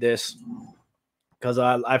appreciate this because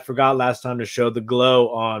I forgot last time to show the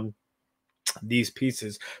glow on these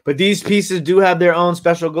pieces. But these pieces do have their own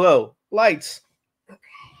special glow. Lights. Okay.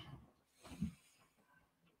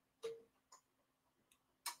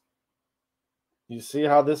 You see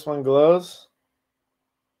how this one glows?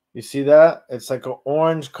 You see that? It's like an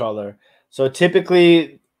orange color. So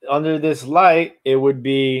typically under this light, it would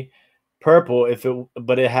be purple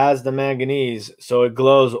but it has the manganese, so it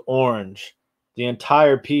glows orange. The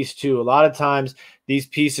entire piece too. A lot of times these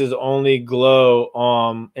pieces only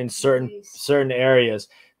glow in certain areas.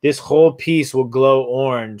 This whole piece will glow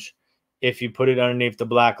orange if you put it underneath the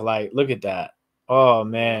black light. Look at that. Oh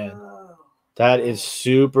man. That is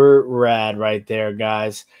super rad right there,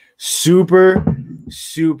 guys. Super,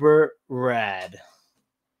 super rad.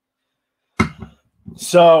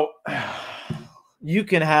 So you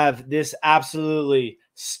can have this absolutely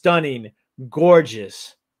stunning,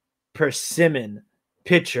 gorgeous persimmon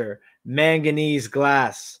pitcher, manganese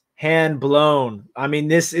glass, hand blown. I mean,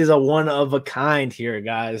 this is a one of a kind here,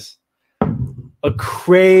 guys. A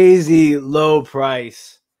crazy low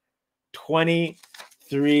price.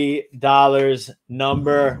 $23,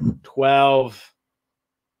 number 12.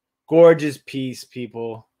 Gorgeous piece,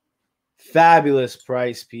 people. Fabulous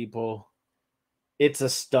price, people. It's a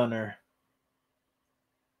stunner.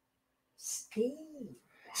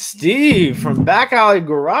 Steve from Back Alley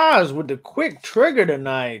Garage with the quick trigger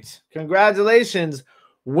tonight. Congratulations.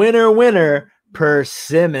 Winner, winner,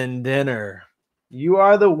 persimmon dinner. You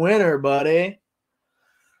are the winner, buddy.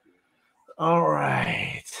 All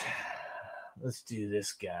right. Let's do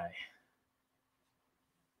this guy.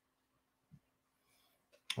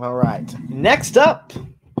 All right. Next up,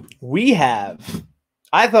 we have,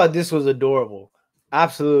 I thought this was adorable.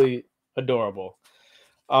 Absolutely adorable.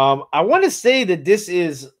 I want to say that this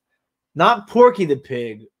is not Porky the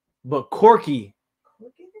Pig, but Corky.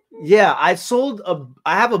 Yeah, I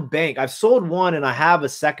have a bank. I've sold one and I have a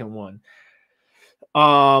second one.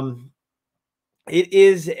 It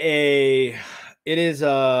is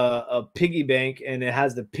a piggy bank and it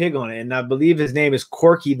has the pig on it, and I believe his name is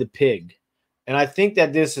Corky the Pig. And I think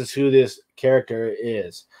that this is who this character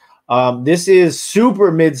is. This is super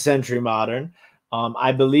mid-century modern.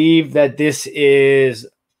 I believe that this is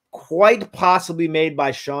quite possibly made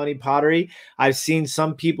by Shawnee Pottery. I've seen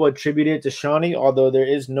some people attribute it to Shawnee, although there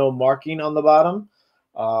is no marking on the bottom.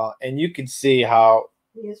 And you can see how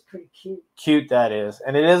pretty cute that is.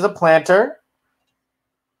 And it is a planter.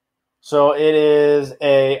 So it is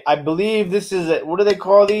I believe this is what do they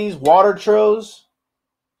call these? Water troughs?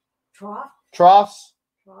 Troughs.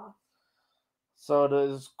 So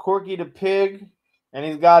there's Corky the Pig, and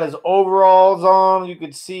he's got his overalls on. You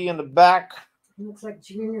can see in the back. It looks like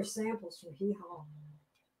junior samples from Hee Haw.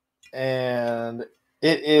 And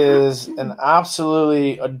it is an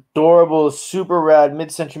absolutely adorable, super rad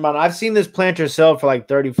mid-century modern. I've seen this planter sell for like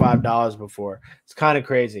 $35 before. It's kind of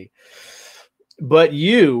crazy. But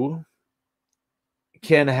you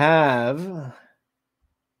can have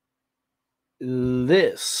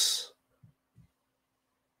this.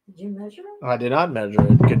 Did you measure it? I did not measure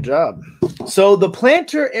it. Good job. So the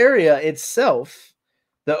planter area itself,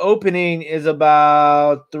 the opening is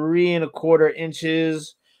about 3¼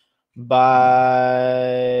 inches by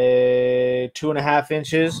 2½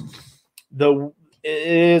 inches. It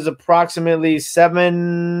is approximately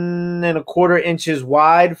 7¼ inches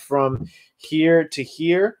wide from here to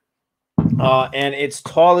here. And its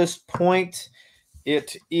tallest point,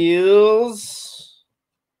 it is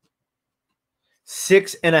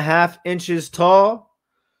 6½ inches tall.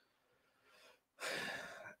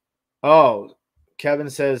 Oh, Kevin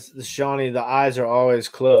says the Shawnee, the eyes are always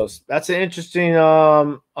closed. That's an interesting.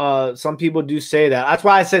 Some people do say that. That's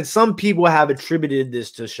why I said some people have attributed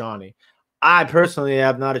this to Shawnee. I personally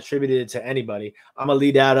have not attributed it to anybody. I'm gonna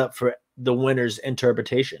leave that up for the winner's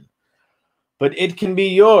interpretation. But it can be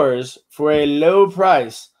yours for a low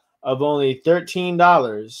price of only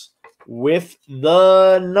 $13 with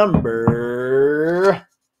the number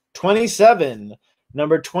 27.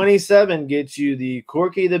 Number 27 gets you the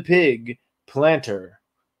Corky the Pig planter.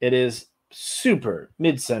 It is super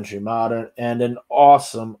mid-century modern and an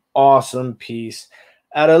awesome, awesome piece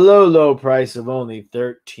at a low, low price of only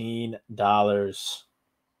 $13.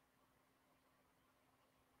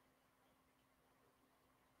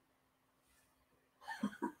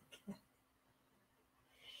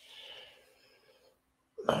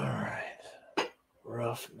 All right.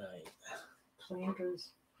 Rough night.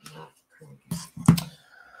 Planters, not cranky.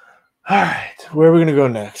 All right. Where are we going to go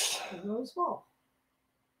next? Rosewall.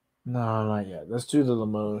 No, not yet. Let's do the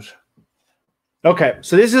Limoges. Okay.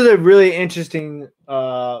 So this is a really interesting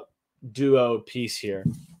duo piece here.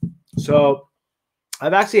 So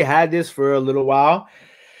I've actually had this for a little while,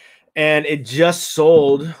 and it just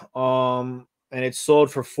sold. And it sold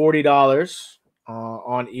for $40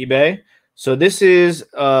 on eBay. So this is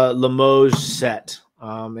a Limoges set,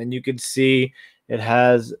 and you can see it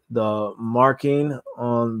has the marking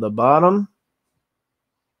on the bottom.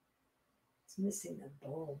 It's missing a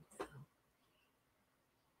bulb.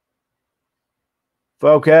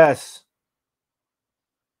 Focus.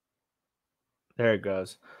 There it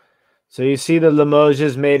goes. So you see the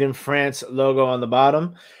Limoges Made in France logo on the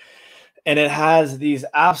bottom. And it has these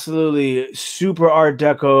absolutely super Art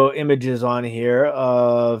Deco images on here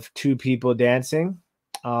of two people dancing.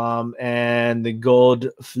 And the gold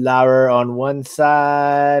flower on one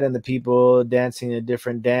side and the people dancing a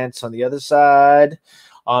different dance on the other side.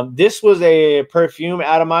 This was a perfume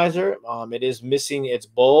atomizer. It is missing its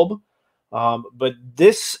bulb. But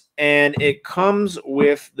this, and it comes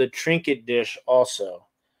with the trinket dish also.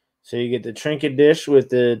 So you get the trinket dish with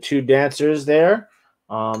the two dancers there.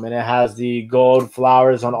 And it has the gold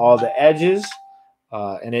flowers on all the edges.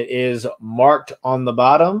 And it is marked on the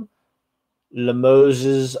bottom,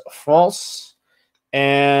 Limoges France.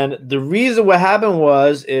 And the reason what happened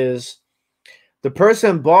is the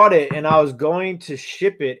person bought it and I was going to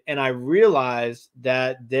ship it. And I realized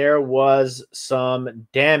that there was some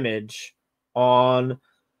damage on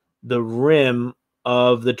the rim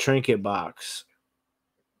of the trinket box.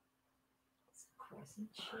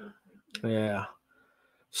 Yeah.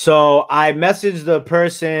 So I messaged the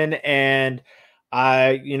person and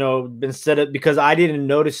I, instead of, because I didn't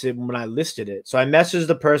notice it when I listed it. So I messaged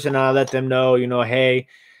the person and I let them know, hey,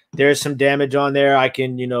 there's some damage on there. I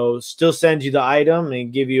can, still send you the item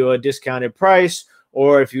and give you a discounted price.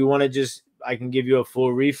 Or if you want to I can give you a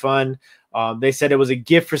full refund. They said it was a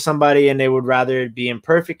gift for somebody and they would rather it be in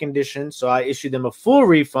perfect condition. So I issued them a full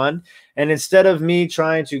refund. And instead of me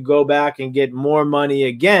trying to go back and get more money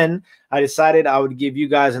again, I decided I would give you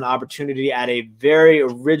guys an opportunity at a very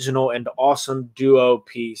original and awesome duo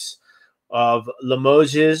piece of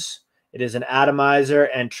Limoges. It is an atomizer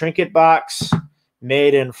and trinket box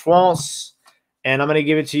made in France. And I'm going to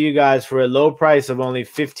give it to you guys for a low price of only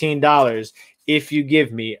 $15 if you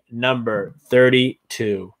give me number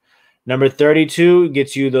 32. Number 32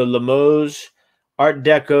 gets you the Limoges Art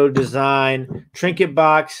Deco design trinket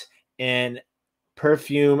box and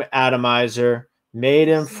perfume atomizer made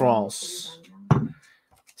in France.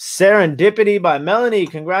 Serendipity by Melanie.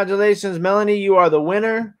 Congratulations, Melanie. You are the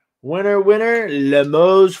winner. Winner.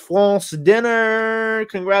 Limoges France dinner.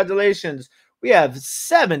 Congratulations. We have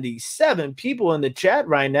 77 people in the chat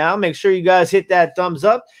right now. Make sure you guys hit that thumbs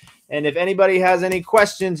up. And if anybody has any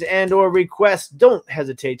questions and or requests, don't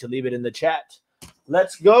hesitate to leave it in the chat.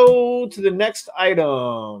 Let's go to the next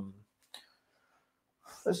item.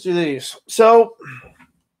 Let's do these. So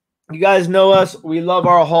you guys know us. We love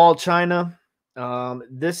our haul China.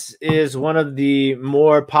 This is one of the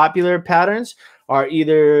more popular patterns. Are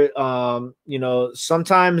either,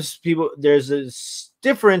 sometimes there's a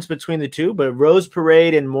difference between the two, but Rose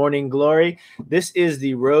Parade and Morning Glory. This is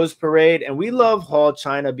the Rose Parade, and we love haul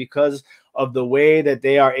China because of the way that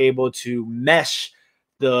they are able to mesh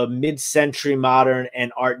the mid-century modern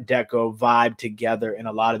and Art Deco vibe together in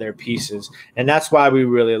a lot of their pieces, and that's why we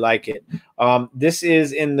really like it. This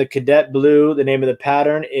is in the Cadet Blue. The name of the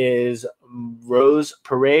pattern is Rose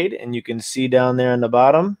Parade, and you can see down there on the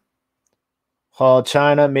bottom, Haul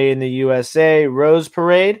China, made in the USA, Rose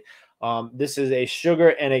Parade. This is a sugar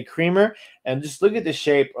and a creamer, and just look at the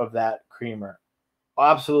shape of that creamer.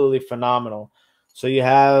 Absolutely phenomenal. So you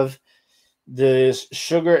have this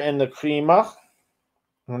sugar and the creamer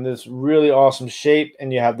in this really awesome shape,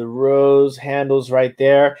 and you have the rose handles right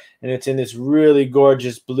there, and it's in this really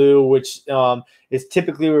gorgeous blue, which is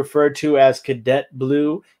typically referred to as Cadet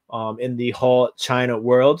Blue in the Haul China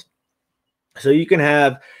world. So you can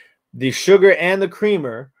have the sugar and the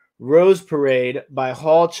creamer Rose Parade by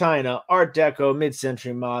Haul China, Art Deco,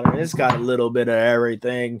 mid-century modern. It's got a little bit of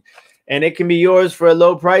everything, and it can be yours for a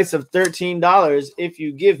low price of $13 if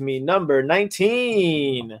you give me number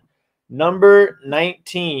 19. Number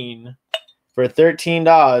 19 for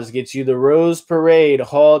 $13 gets you the Rose Parade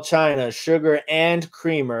Haul China sugar and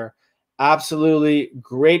creamer. Absolutely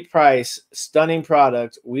great price, stunning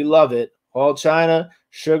product. We love it. Haul China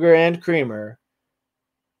sugar and creamer.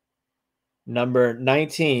 Number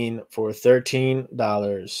 19 for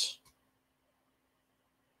 $13.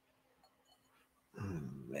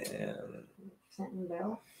 Man. Fenton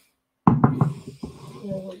Bell.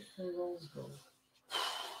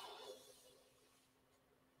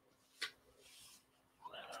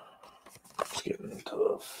 It's getting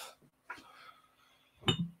tough.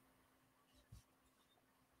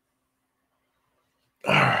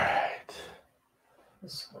 All right. The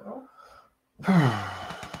squirrel.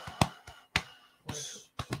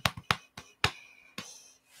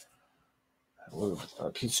 A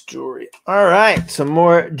piece of jewelry. All right, some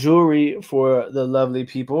more jewelry for the lovely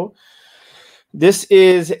people. This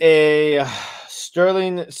is a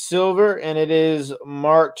sterling silver, and it is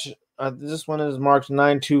marked. This one is marked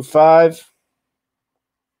 925.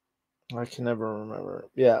 I can never remember.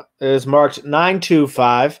 Yeah, it is marked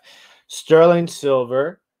 925 sterling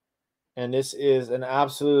silver, and this is an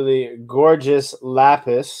absolutely gorgeous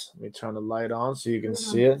lapis. Let me turn the light on so you can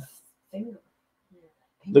see it.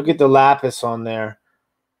 Look at the lapis on there.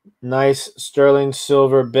 Nice sterling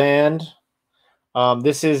silver band.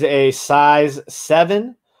 This is a size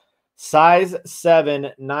 7. Size 7,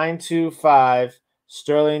 925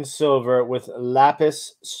 sterling silver with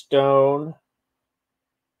lapis stone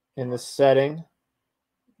in the setting.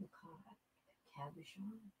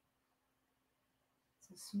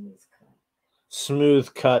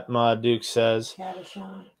 Smooth cut, Ma Duke says.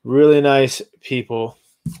 Really nice people.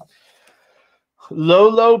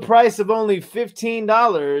 Low price of only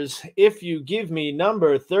 $15 if you give me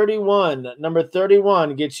number 31. Number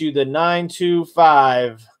 31 gets you the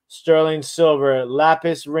 925 sterling silver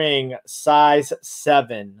lapis ring, size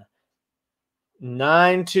 7.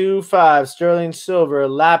 925 sterling silver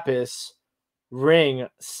lapis ring,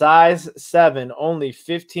 size 7, only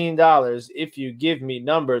 $15 if you give me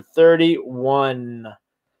number 31.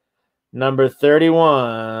 Number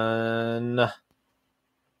 31.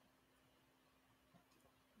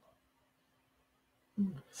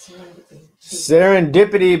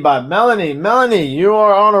 Serendipity by Melanie. Melanie, you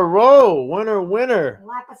are on a roll. Winner.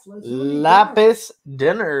 Lapis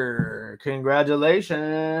dinner.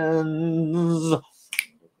 Congratulations.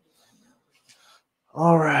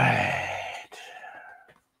 All right.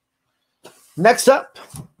 Next up,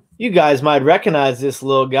 you guys might recognize this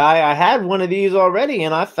little guy. I had one of these already,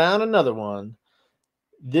 and I found another one.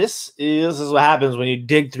 This is what happens when you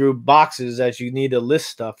dig through boxes that you need to list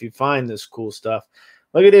stuff. You find this cool stuff.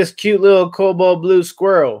 Look at this cute little cobalt blue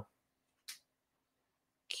squirrel.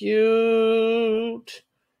 Cute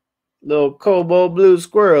little cobalt blue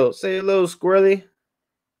squirrel. Say hello, squirrely.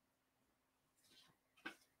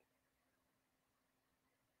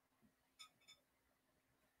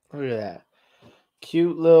 Look at that.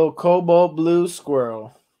 Cute little cobalt blue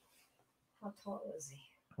squirrel. How tall is he?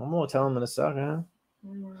 I'm going to tell him in a second.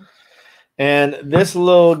 And this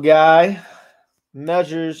little guy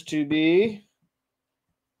measures to be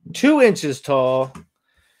 2 inches tall.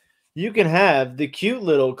 You can have the cute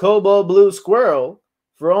little cobalt blue squirrel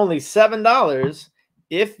for only $7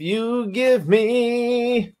 if you give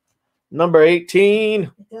me number 18.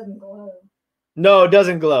 It doesn't glow. No, it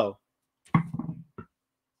doesn't glow.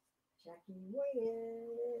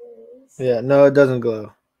 Yeah, no, it doesn't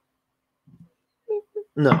glow.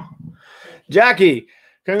 No. Jackie,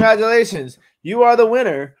 congratulations. You are the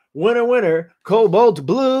winner. Winner, cobalt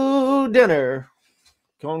blue dinner.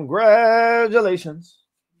 Congratulations.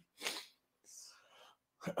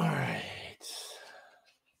 All right.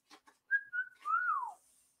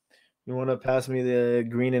 You want to pass me the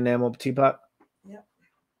green enamel teapot? Yep.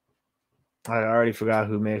 I already forgot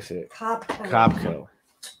who makes it. Copco.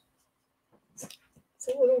 It's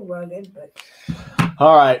a little rugged, but...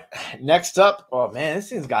 All right. Next up. Oh, man, this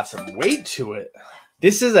thing's got some weight to it.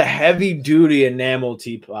 This is a heavy-duty enamel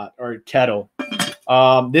teapot or kettle.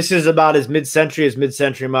 This is about as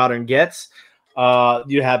mid-century modern gets.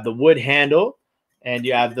 You have the wood handle, and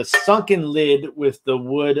you have the sunken lid with the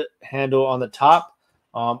wood handle on the top.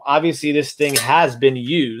 Obviously, this thing has been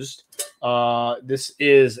used. This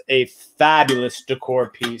is a fabulous decor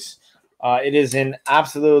piece. It is in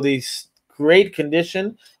absolutely great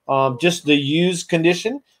condition. Just the used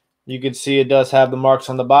condition. You can see it does have the marks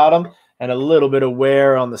on the bottom and a little bit of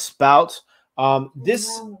wear on the spout.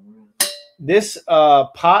 This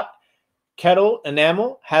pot kettle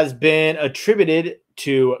enamel has been attributed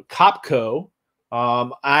to Copco.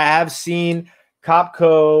 I have seen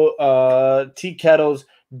Copco tea kettles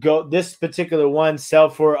go. This particular one sell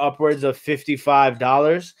for upwards of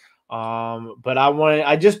 $55. But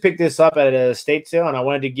I just picked this up at a estate sale, and I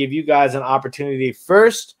wanted to give you guys an opportunity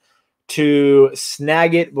first to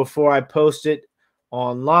snag it before I post it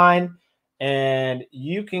online. And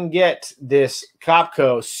you can get this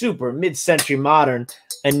Copco super mid-century modern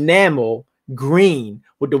enamel green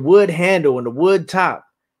with the wood handle and the wood top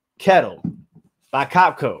kettle by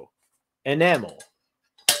Copco enamel.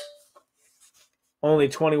 Only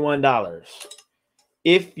 $21.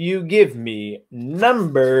 If you give me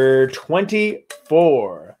number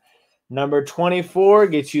 24. Number 24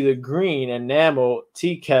 gets you the green enamel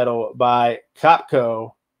tea kettle by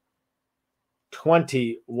Copco.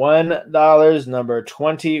 $21. Number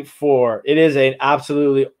 24. It is an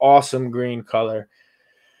absolutely awesome green color.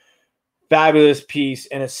 Fabulous piece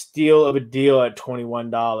and a steal of a deal at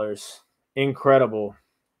 $21. Incredible.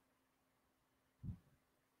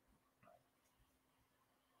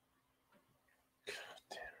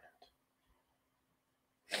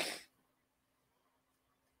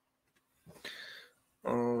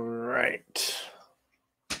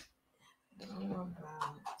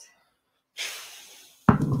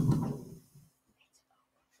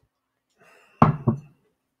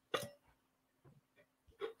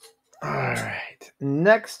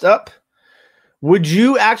 Next up, would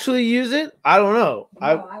you actually use it? I don't know.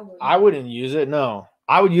 No, I wouldn't use it. No,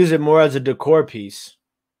 I would use it more as a decor piece.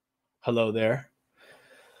 Hello there.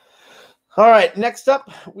 All right. Next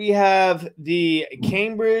up, we have the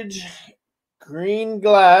Cambridge Green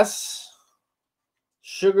Glass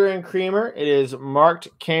Sugar and Creamer. It is marked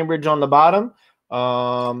Cambridge on the bottom.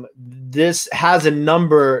 This has a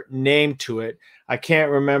number named to it. I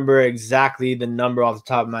can't remember exactly the number off the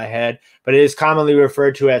top of my head, but it is commonly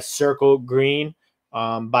referred to as Circle Green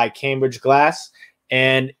by Cambridge Glass.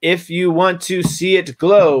 And if you want to see it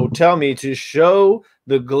glow, tell me to show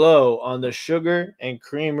the glow on the sugar and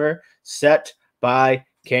creamer set by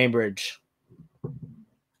Cambridge.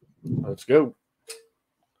 Let's go.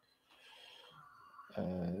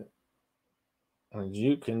 As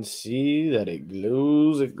you can see that it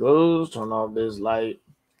glows. Turn off this light.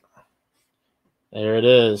 There it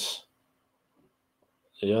is.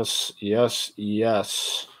 Yes, yes,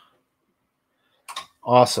 yes.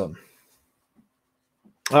 Awesome.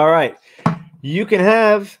 All right. You can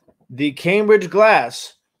have the Cambridge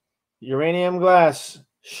Glass, uranium glass,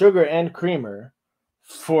 sugar and creamer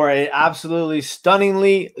for an absolutely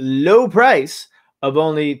stunningly low price of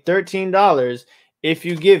only $13 if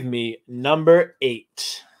you give me number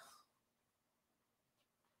 8.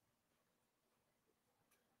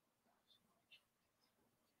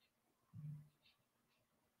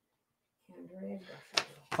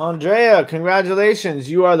 Andrea, congratulations.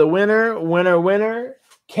 You are the winner, winner.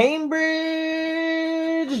 Cambridge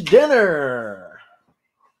dinner.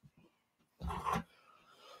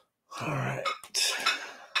 All right.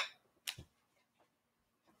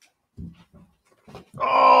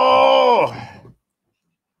 Oh!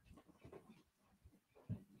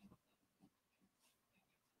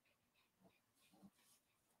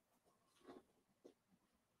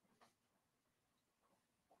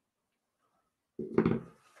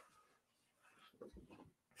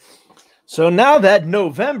 So now that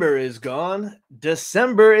November is gone,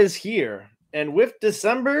 December is here. And with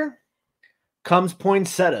December comes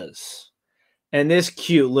poinsettias. And this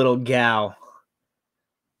cute little gal.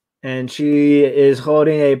 And she is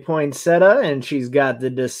holding a poinsettia, and she's got the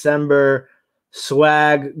December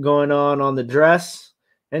swag going on the dress.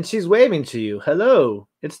 And she's waving to you. Hello,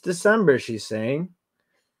 it's December, she's saying.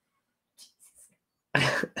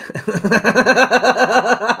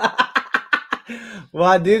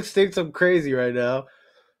 Well, Duke thinks I'm crazy right now.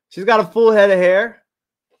 She's got a full head of hair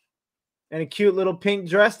and a cute little pink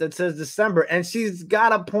dress that says December. And she's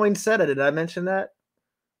got a poinsettia. Did I mention that?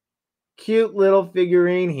 Cute little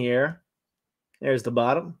figurine here. There's the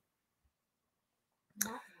bottom.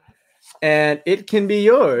 And it can be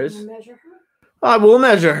yours. Can you measure her? I will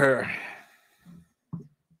measure her.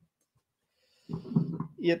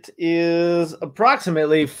 It is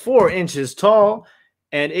approximately 4 inches tall,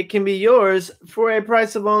 and it can be yours for a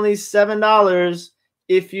price of only $7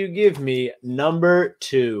 if you give me number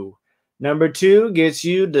 2. Number 2 gets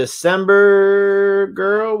you December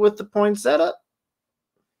girl with the poinsettia.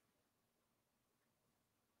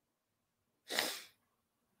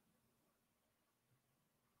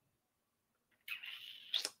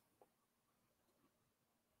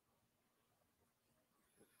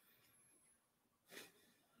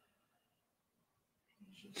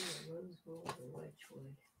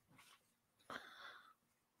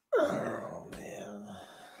 Oh, man.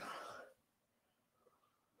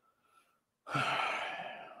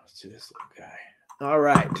 Let's do this little guy. All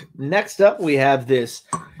right. Next up, we have this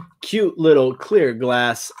cute little clear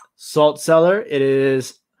glass salt cellar. It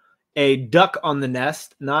is a duck on the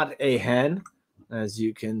nest, not a hen. As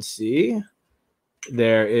you can see,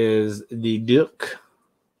 there is the duck.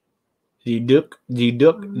 The duck.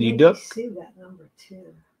 Sue got number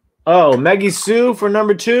 2. Oh, Maggie Sue for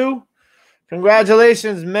number 2.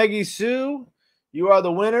 Congratulations, Maggie Sue. You are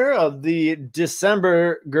the winner of the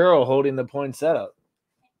December girl holding the poinsettia.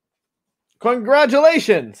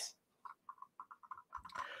 Congratulations.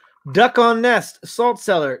 Duck on nest, salt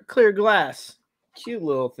cellar, clear glass. Cute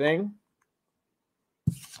little thing.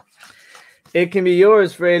 It can be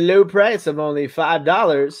yours for a low price of only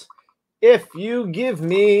 $5 if you give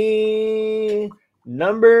me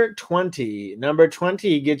number 20. Number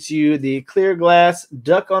 20 gets you the clear glass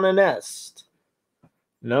duck on a nest.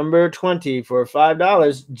 Number 20 for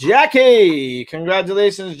 $5. Jackie!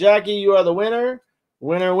 Congratulations, Jackie. You are the winner.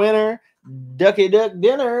 Winner. Ducky duck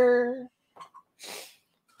dinner.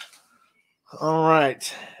 All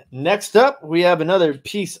right. Next up, we have another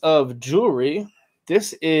piece of jewelry.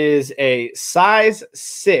 This is a size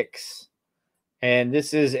 6. And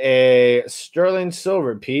this is a sterling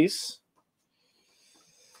silver piece.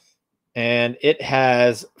 And it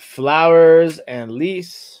has flowers and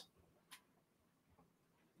leaves.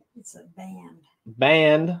 It's a band.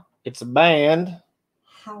 Band. It's a band.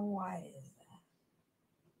 How wide is that?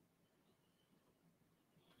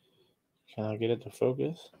 Can I get it to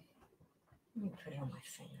focus? Let me put it on my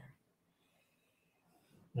finger.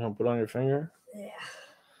 You gonna put it on your finger? Yeah.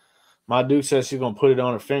 My Duke says she's gonna put it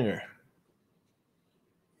on her finger.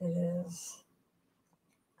 It is.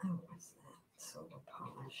 Oh, what's that? Silver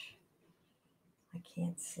polish. I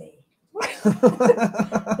can't see.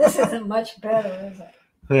 This isn't much better, is it?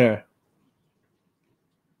 Here.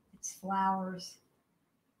 It's flowers.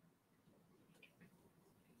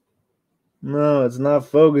 No, it's not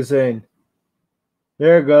focusing.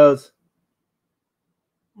 There it goes.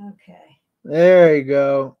 Okay. There you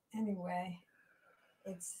go. Anyway,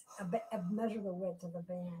 it's measure the width of the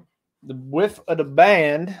band. The width of the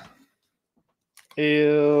band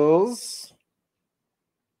is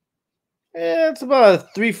it's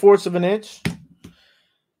about 3/4 of an inch.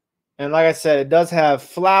 And like I said, it does have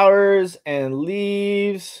flowers and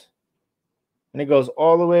leaves. And it goes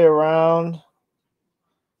all the way around.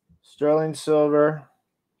 Sterling silver.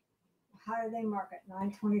 How do they mark it?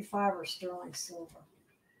 $9.25 or sterling silver?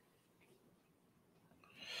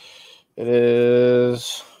 It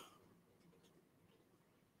is.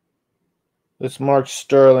 It's marked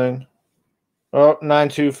sterling. Oh,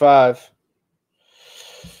 $9.25.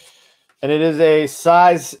 And it is a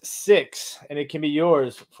size 6, and it can be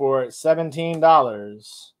yours for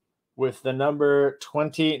 $17 with the number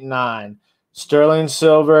 29. Sterling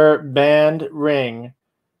silver band ring,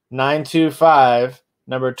 $9.25.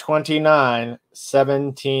 Number 29,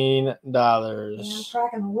 $17. Yeah, I'm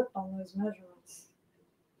cracking the whip on those measurements.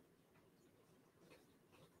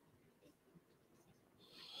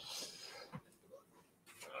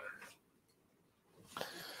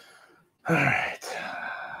 All right.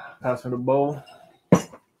 Pass me the bowl.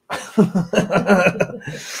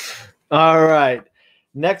 All right.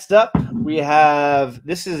 Next up, we have,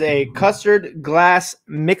 this is a custard glass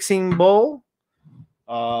mixing bowl.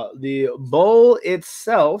 The bowl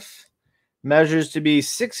itself measures to be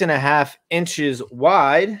 6.5 inches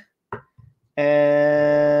wide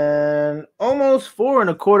and almost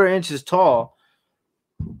 4.25 inches tall.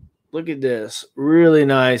 Look at this. Really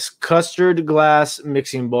nice custard glass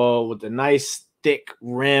mixing bowl with a nice thick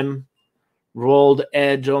rim, rolled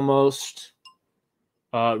edge almost.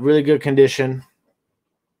 Really good condition.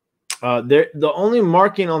 The only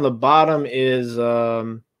marking on the bottom is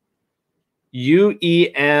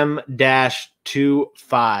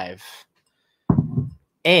UEM-25.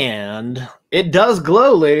 And it does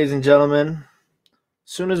glow, ladies and gentlemen.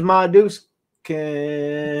 As soon as my Dukes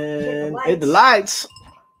can hit the lights.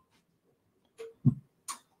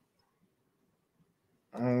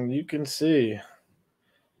 You can see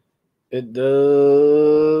it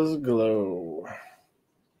does glow.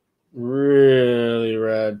 Really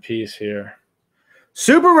rad piece here.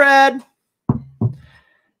 Super rad.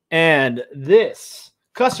 And this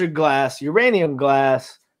custard glass, uranium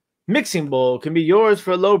glass mixing bowl can be yours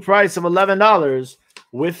for a low price of $11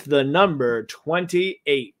 with the number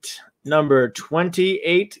 28. Number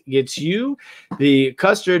 28 gets you the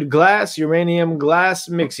custard glass uranium glass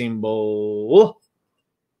mixing bowl.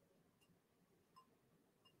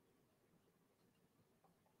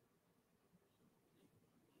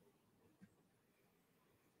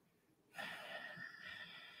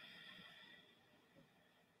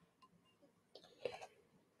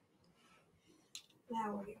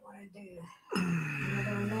 Now, what do you want to do?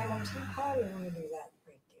 Another enamel teapot, or you want to do that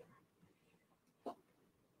right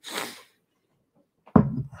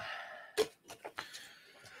there?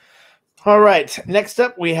 All right. Next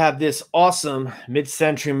up, we have this awesome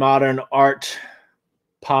mid-century modern art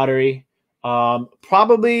pottery.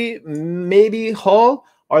 Probably, maybe Hull,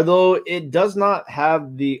 although it does not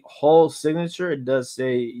have the Hull signature. It does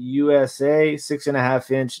say USA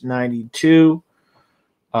 6.5 inch 92.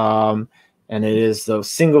 And it is the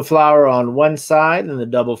single flower on one side and the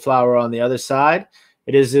double flower on the other side.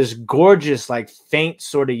 It is this gorgeous, like faint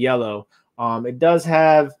sort of yellow. It does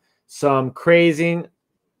have some crazing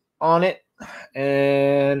on it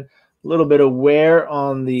and a little bit of wear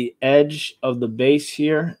on the edge of the base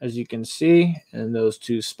here, as you can see in those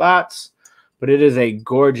two spots. But it is a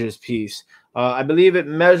gorgeous piece. I believe it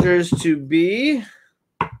measures to be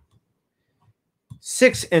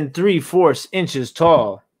 6 3/4 inches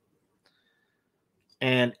tall.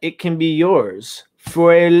 And it can be yours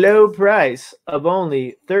for a low price of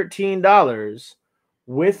only $13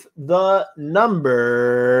 with the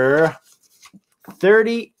number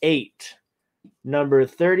 38. Number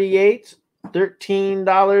 38,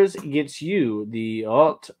 $13 gets you the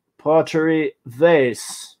alt pottery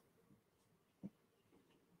vase.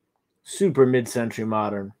 Super mid-century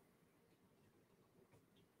modern.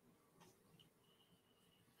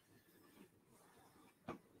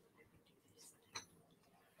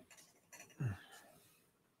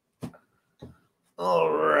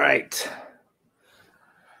 All right.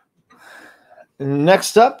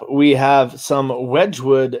 Next up, we have some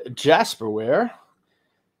Wedgwood Jasperware.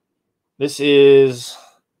 This is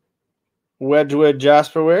Wedgwood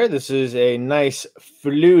Jasperware. This is a nice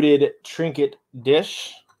fluted trinket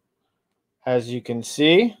dish, as you can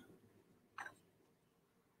see.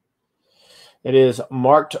 It is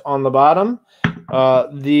marked on the bottom.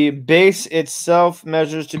 The base itself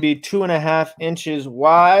measures to be 2.5 inches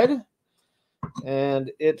wide,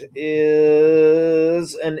 and it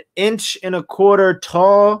is 1.25 inches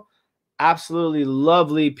tall. Absolutely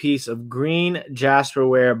lovely piece of green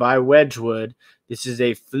Jasperware by Wedgwood. This is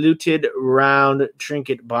a fluted round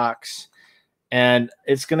trinket box, and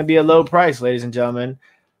it's going to be a low price, ladies and gentlemen.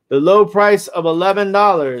 The low price of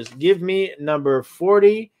 $11. Give me number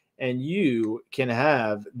 40, and you can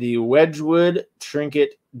have the Wedgwood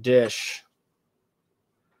trinket dish.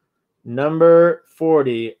 Number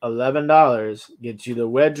 40, $11, gets you the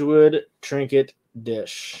Wedgwood trinket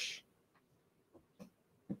dish.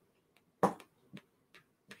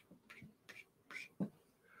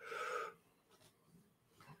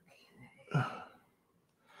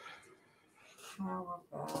 How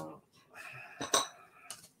about,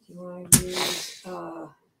 you want to use,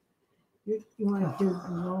 you want to do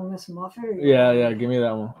Miss Muffet? Yeah, give me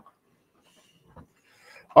that one.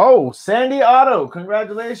 Oh, Sandy Otto,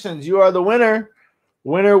 congratulations. You are the winner.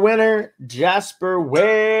 Winner,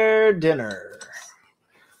 Jasperware dinner.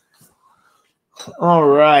 All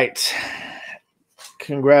right.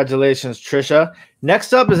 Congratulations, Trisha.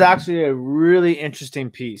 Next up is actually a really interesting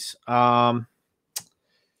piece.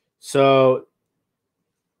 So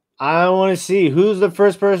I want to see who's the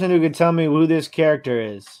first person who can tell me who this character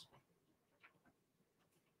is.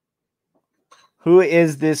 Who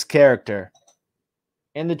is this character?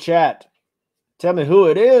 In the chat. Tell me who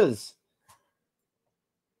it is.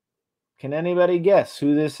 Can anybody guess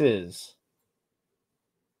who this is?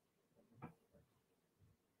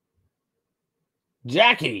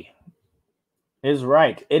 Jackie is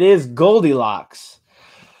right. It is Goldilocks.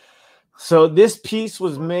 So this piece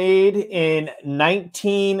was made in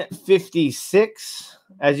 1956.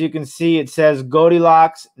 As you can see, it says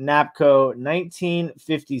Goldilocks, Napco,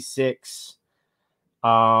 1956.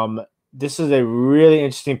 This is a really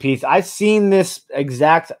interesting piece. I've seen this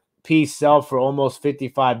exact piece sell for almost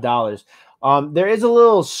 $55. There is a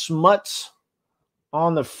little smut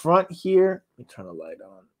on the front here. Let me turn the light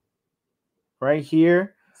on. Right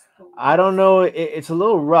here. I don't know. It's a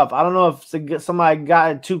little rough. I don't know if somebody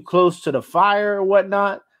got it too close to the fire or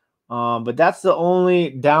whatnot. But that's the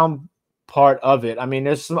only down part of it. I mean,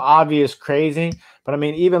 there's some obvious crazing, but I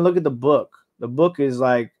mean, even look at the book. The book is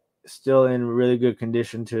like still in really good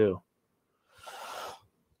condition too.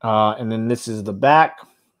 And then this is the back.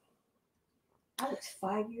 I was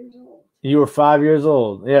 5 years old. You were 5 years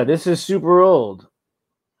old. Yeah, this is super old.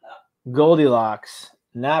 Goldilocks,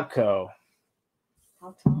 Napco.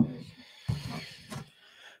 How tall is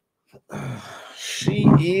she?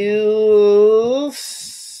 She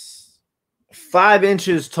is 5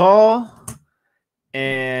 inches tall,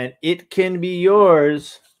 and it can be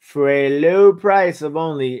yours for a low price of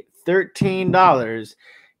only $13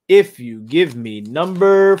 if you give me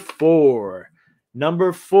number 4.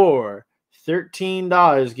 Number 4,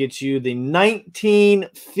 $13 gets you the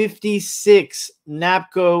 1956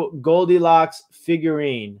 Napco Goldilocks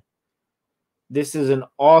figurine. This is an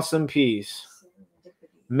awesome piece.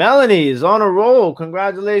 Melanie is on a roll.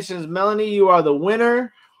 Congratulations, Melanie. You are the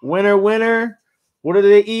winner. Winner. What do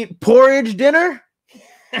they eat? Porridge dinner?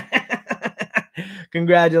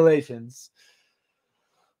 Congratulations.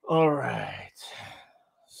 All right.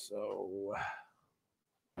 So,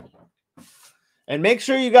 and make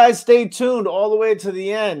sure you guys stay tuned all the way to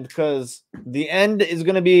the end, because the end is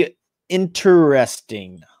going to be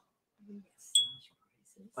interesting.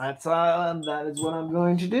 That is what I'm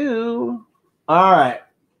going to do. All right.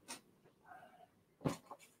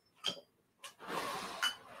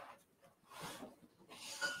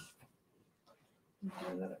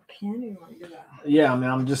 Yeah, I mean,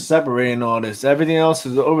 I'm just separating all this. Everything else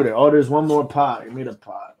is over there. Oh, there's one more pot. Give me the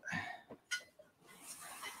pot.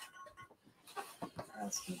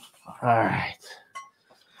 All right.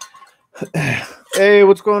 Hey,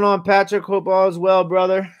 what's going on, Patrick? Hope all is well,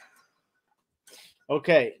 brother.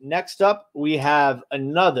 Okay, next up, we have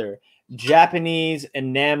another Japanese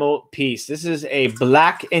enamel piece. This is a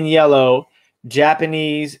black and yellow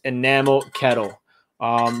Japanese enamel kettle.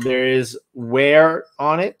 There is wear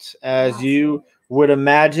on it, as you would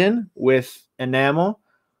imagine with enamel,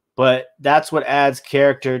 but that's what adds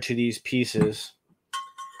character to these pieces.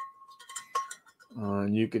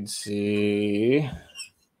 You can see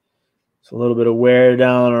it's a little bit of wear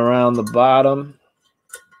down around the bottom,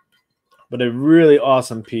 but a really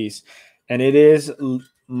awesome piece. And it is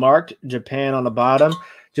marked Japan on the bottom.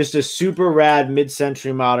 Just a super rad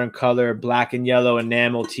mid-century modern color, black and yellow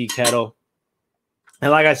enamel tea kettle.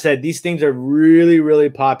 And like I said, these things are really, really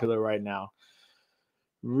popular right now.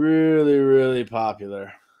 Really, really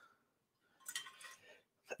popular.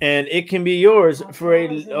 And it can be yours for a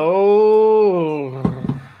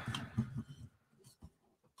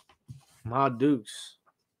my dukes,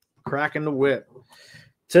 cracking the whip.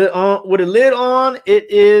 With a lid on, it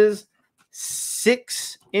is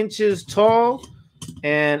 6 inches tall,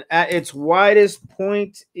 and at its widest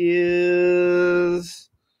point is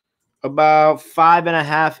about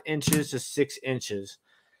 5.5 inches to 6 inches.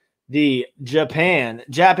 The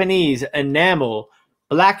Japanese enamel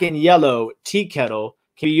black and yellow tea kettle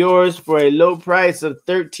can be yours for a low price of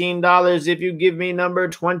 $13 if you give me number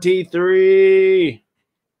 23.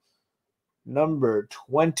 Number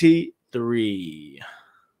 23.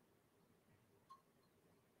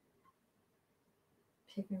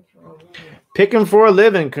 Picking for a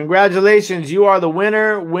living. Congratulations. You are the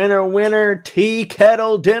winner. Winner, winner. Tea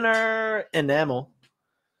kettle dinner. Enamel.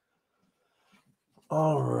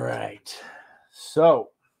 All right. So,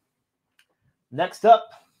 next up,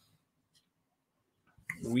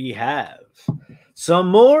 we have some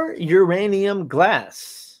more uranium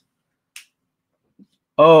glass.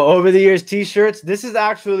 Oh, over the years t-shirts. This is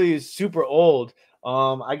actually super old.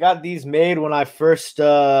 I got these made when I first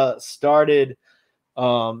started.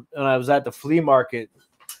 And I was at the flea market.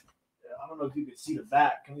 I don't know if you can see the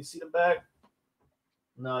back. Can you see the back?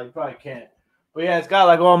 No, you probably can't. But yeah, it's got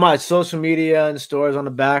like all my social media and stores on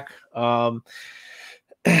the back.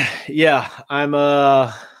 Yeah, I'm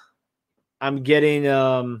gonna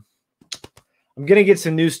get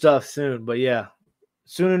some new stuff soon. But yeah,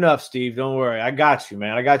 soon enough, Steve. Don't worry. I got you,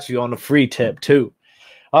 man. I got you on the free tip too.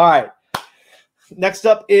 All right. Next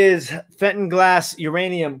up is Fenton Glass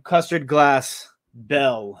Uranium Custard Glass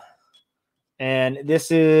Bell. And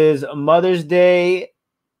this is Mother's Day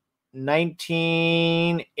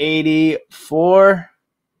 1984.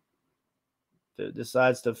 It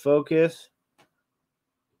decides to focus.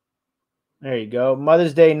 There you go.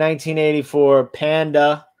 Mother's Day 1984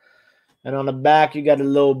 Panda. And on the back, you got a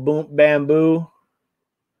little bamboo.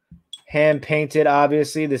 Hand painted,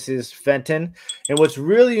 obviously. This is Fenton. And what's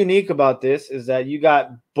really unique about this is that you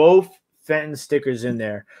got both Fenton stickers in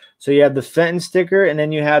there. So you have the Fenton sticker, and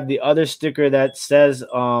then you have the other sticker that says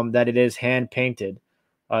that it is hand painted.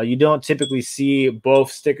 You don't typically see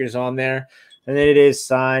both stickers on there. And then it is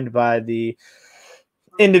signed by the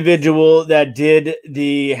individual that did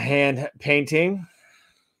the hand painting.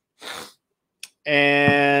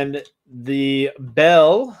 And the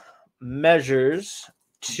bell measures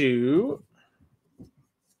to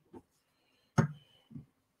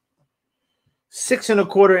 6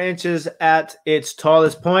 1/4 inches at its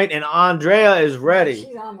tallest point, and Andrea is ready.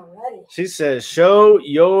 She's on the ready. She says, "Show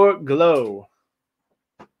your glow."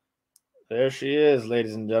 There she is,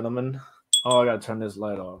 ladies and gentlemen. Oh, I gotta turn this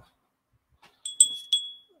light off.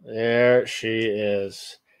 There she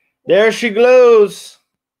is. There she glows.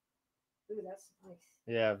 Ooh, that's nice.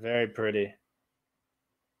 Yeah, very pretty.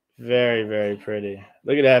 Very, very pretty.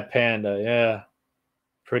 Look at that panda. Yeah.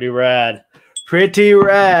 Pretty rad. Pretty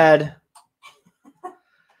rad.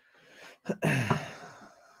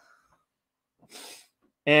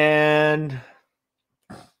 And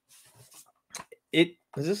is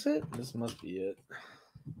this it? This must be it.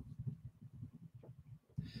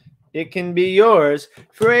 It can be yours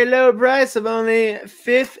for a low price of only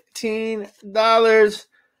 $15.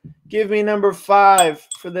 Give me number 5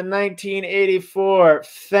 for the 1984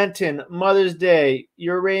 Fenton Mother's Day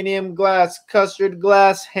Uranium Glass Custard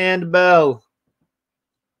Glass Hand Bell.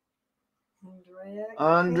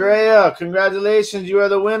 Andrea, congratulations. You are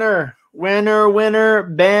the winner. Winner, winner,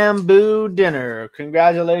 bamboo dinner.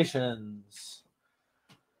 Congratulations.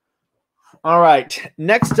 All right.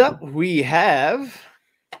 Next up, we have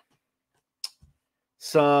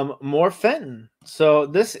some more Fenton. So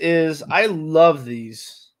this is, I love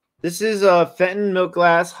these. This is a Fenton Milk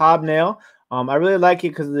Glass Hobnail. I really like it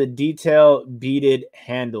because of the detail beaded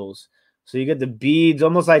handles. So you get the beads,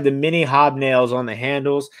 almost like the mini hobnails on the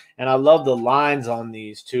handles. And I love the lines on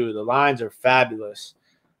these too. The lines are fabulous.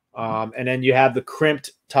 And then you have the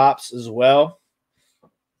crimped tops as well.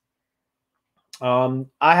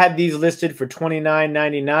 I had these listed for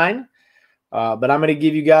 $29.99, but I'm going to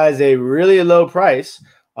give you guys a really low price.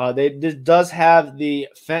 This does have the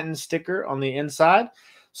Fenton sticker on the inside.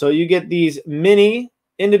 So you get these mini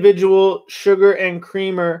individual sugar and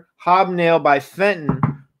creamer hobnail by Fenton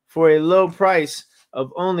for a low price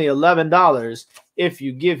of only $11 if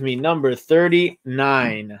you give me number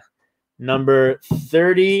 39. Number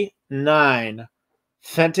 39.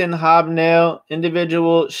 Fenton hobnail,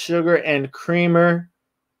 individual sugar and creamer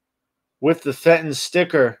with the Fenton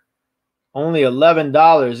sticker. Only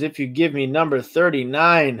 $11 if you give me number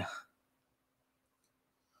 39.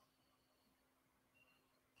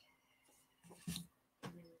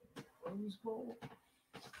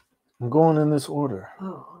 I'm going in this order.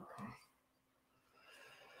 Oh,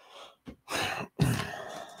 okay.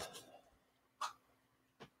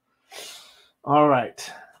 All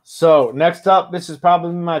right. So next up, this is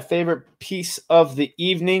probably my favorite piece of the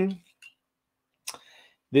evening.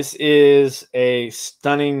 This is a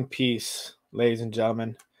stunning piece, ladies and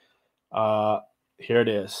gentlemen. Here it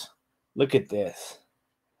is. Look at this.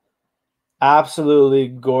 Absolutely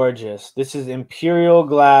gorgeous. This is Imperial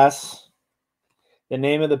glass. The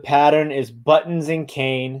name of the pattern is Buttons and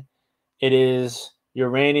Cane. It is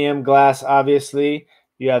uranium glass, obviously.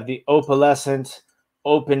 You have the opalescent,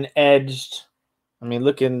 open-edged. I mean,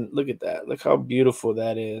 look at that. Look how beautiful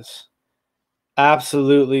that is.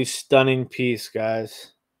 Absolutely stunning piece,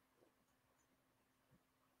 guys.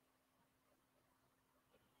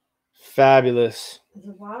 Fabulous. Is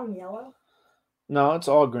the bottom yellow? No, it's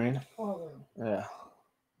all green. All green. Yeah.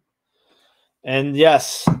 And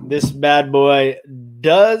yes, this bad boy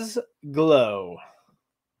does glow.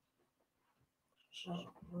 Oh,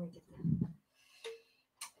 let me get that.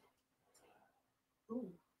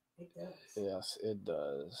 Ooh, it does. Yes, it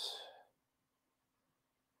does.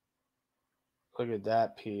 Look at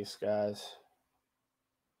that piece, guys.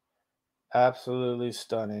 Absolutely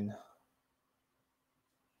stunning.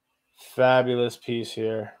 Fabulous piece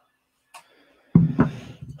here.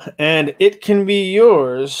 And it can be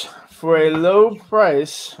yours for a low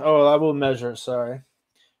price. Oh, I will measure, sorry.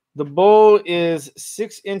 The bowl is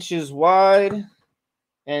 6 inches wide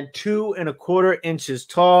and 2 1/4 inches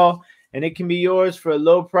tall, and it can be yours for a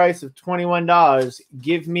low price of $21.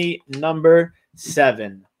 Give me number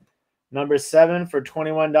 7. Number 7 for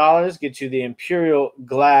 $21 gets you the Imperial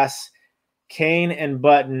glass cane and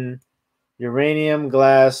button uranium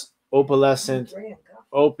glass opalescent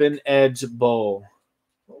open edge bowl.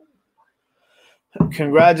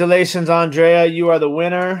 Congratulations, Andrea. You are the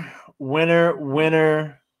winner.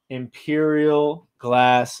 Winner. Imperial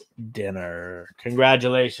glass dinner.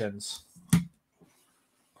 Congratulations.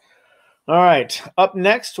 All right. Up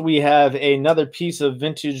next, we have another piece of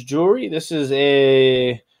vintage jewelry. This is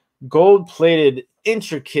a gold-plated,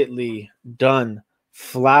 intricately done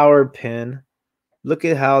flower pin. Look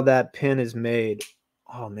at how that pin is made.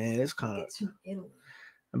 Oh, man, it's kind of... It's from Italy.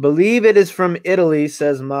 I believe it is from Italy,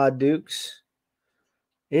 says Ma Dukes.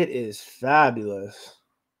 It is fabulous.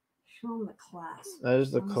 Show them the clasp.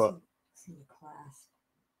 There's the clasp. See the clasp.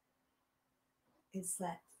 It's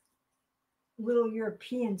that little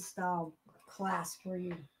European style clasp where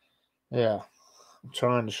you... Yeah, I'm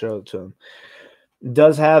trying to show it to him. It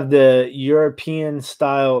does have the European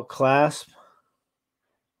style clasp.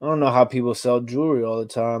 I don't know how people sell jewelry all the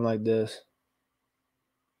time like this.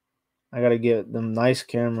 I got to get the nice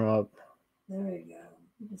camera up. There you go.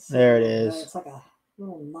 There it is. It's like a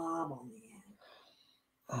little knob on the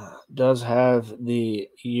end. Does have the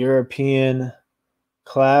European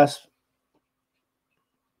clasp.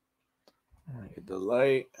 Get the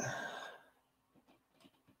light.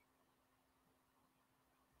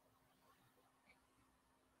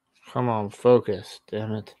 Come on, focus.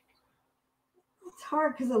 Damn it. It's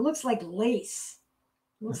hard because it looks like lace.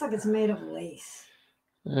 It looks like it's made of lace.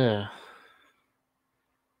 Yeah.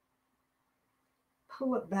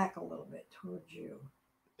 Pull it back a little bit towards you.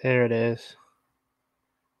 There it is.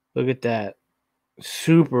 Look at that.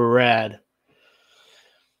 Super rad.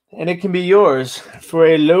 And it can be yours for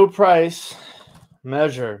a low price.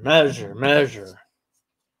 Measure.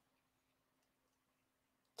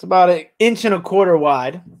 It's about 1 1/4 inches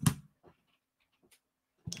wide.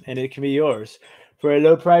 And it can be yours for a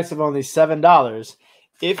low price of only $7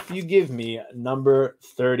 if you give me number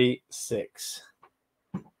 36.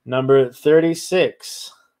 Number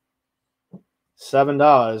 36.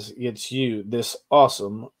 $7 gets you this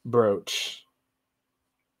awesome brooch.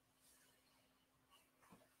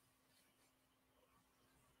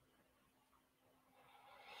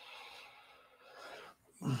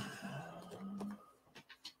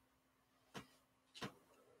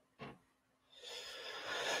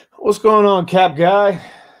 What's going on, Cap Guy?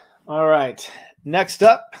 All right. Next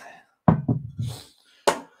up,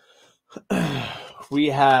 we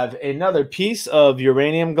have another piece of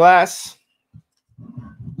uranium glass.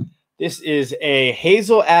 This is a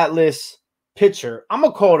Hazel Atlas pitcher. I'm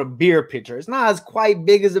going to call it a beer pitcher. It's not as quite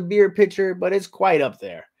big as a beer pitcher, but it's quite up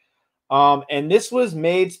there. And this was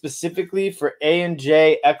made specifically for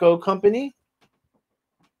A&J Echo Company.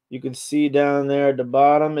 You can see down there at the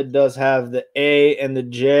bottom, it does have the A and the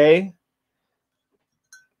J.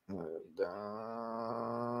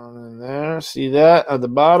 Down in there, see that at the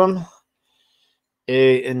bottom?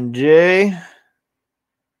 A and J.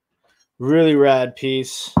 Really rad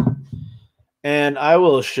piece. And I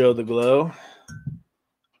will show the glow.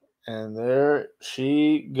 And there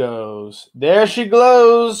she goes. There she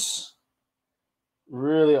glows.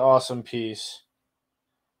 Really awesome piece.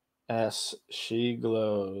 As she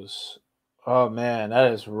glows. Oh man,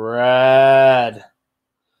 that is rad.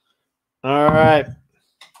 All right.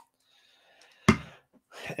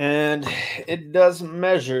 And it does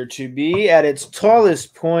measure to be at its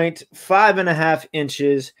tallest point 5.5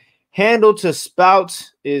 inches. Handle to spout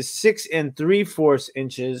is 6 3/4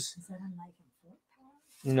 inches. Is that a knife and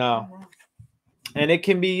fork? No. And it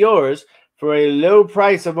can be yours for a low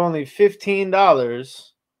price of only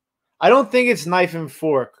 $15. I don't think it's knife and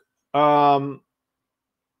fork.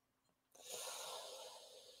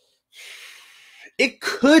 It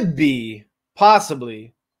could be,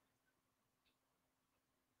 possibly.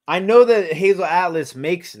 I know that Hazel Atlas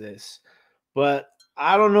makes this, but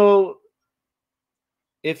I don't know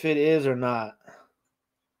if it is or not.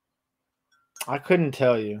 I couldn't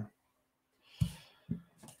tell you.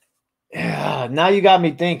 Yeah, now you got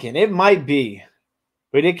me thinking. It might be,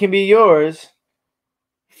 but it can be yours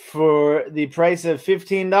for the price of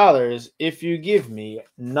 $15 if you give me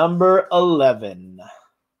number 11.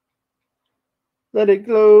 Let it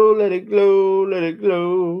glow, let it glow, let it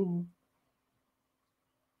glow.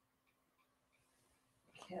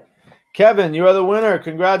 Kevin, you are the winner.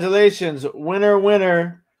 Congratulations. Winner,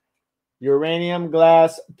 winner. Uranium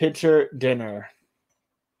glass pitcher dinner.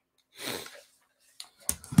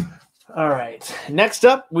 All right. Next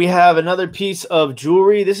up, we have another piece of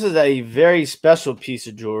jewelry. This is a very special piece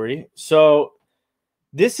of jewelry. So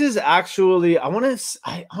this is actually, I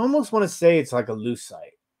almost want to say it's like a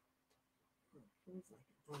lucite.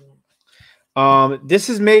 This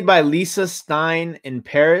is made by Lisa Stein in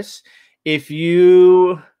Paris. If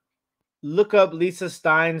you look up Lisa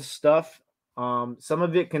Stein's stuff, some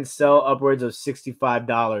of it can sell upwards of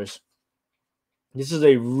 $65. This is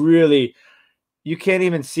a really, you can't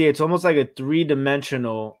even see it. It's almost like a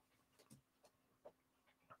 3-dimensional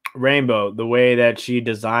rainbow, the way that she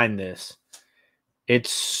designed this.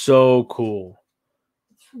 It's so cool.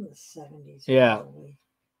 It's from the 70s. Yeah. Probably.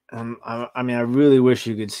 I mean, I really wish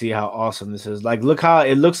you could see how awesome this is. Like, look how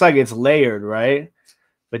it looks like it's layered, right?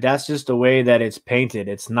 But that's just the way that it's painted.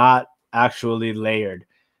 It's not actually layered.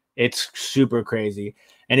 It's super crazy.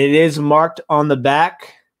 And it is marked on the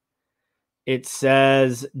back. It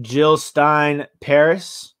says Jill Stein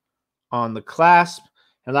Paris on the clasp.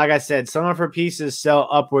 And like I said, some of her pieces sell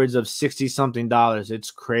upwards of $60-something.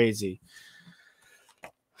 It's crazy.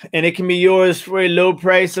 And it can be yours for a low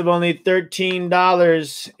price of only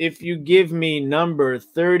 $13 if you give me number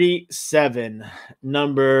 37.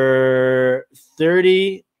 Number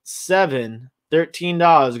 37,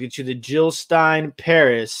 $13. Get you the Jill Stein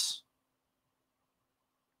Paris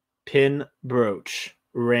pin brooch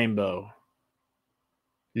rainbow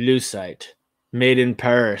lucite made in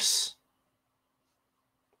Paris.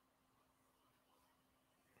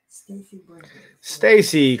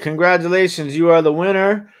 Stacy, congratulations. You are the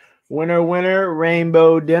winner. Winner, winner,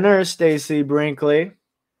 rainbow dinner, Stacy Brinkley.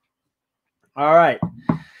 All right.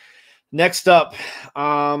 Next up,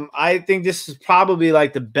 I think this is probably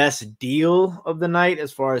like the best deal of the night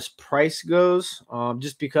as far as price goes,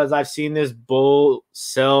 just because I've seen this bull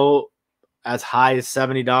sell as high as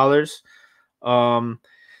 $70.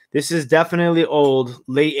 This is definitely old,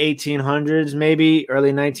 late 1800s, maybe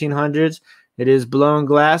early 1900s. It is blown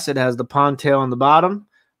glass. It has the ponytail on the bottom.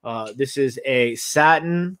 This is a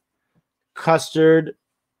satin custard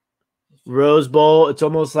rose bowl. It's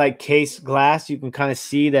almost like case glass. You can kind of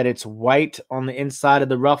see that it's white on the inside of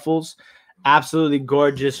the ruffles. Absolutely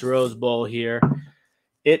gorgeous rose bowl here.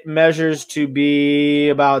 It measures to be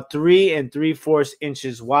about 3 3/4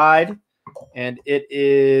 inches wide, and it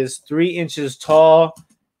is 3 inches tall.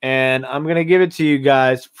 And I'm going to give it to you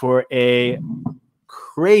guys for a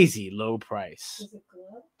crazy low price. Does it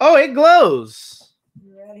glow? Oh, it glows.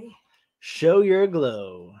 You ready? Show your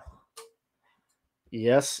glow.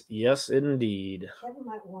 Yes, yes, indeed. Kevin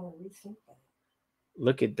might want to rethink that.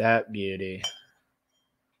 Look at that beauty.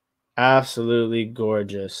 Absolutely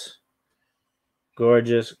gorgeous.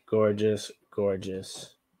 Gorgeous, gorgeous,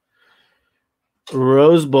 gorgeous.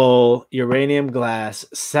 Rose bowl, uranium glass,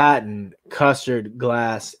 satin, custard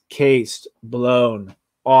glass, cased, blown.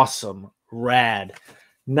 Awesome. Rad.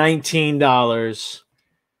 $19.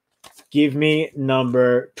 Give me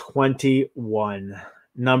number 21.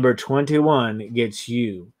 Number 21 gets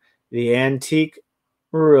you the antique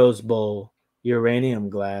rose bowl, uranium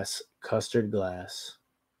glass, custard glass.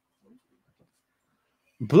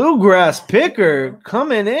 Bluegrass picker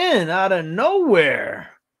coming in out of nowhere.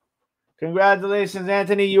 Congratulations,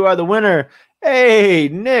 Anthony. You are the winner. Hey,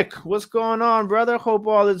 Nick, what's going on, brother? Hope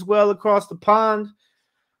all is well across the pond.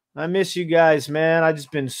 I miss you guys, man. I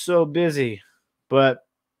just been so busy. But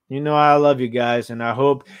you know I love you guys, and I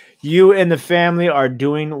hope you and the family are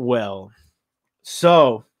doing well.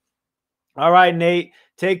 So, all right, Nate.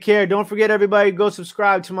 Take care. Don't forget, everybody, go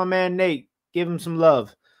subscribe to my man, Nate. Give him some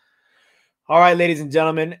love. All right, ladies and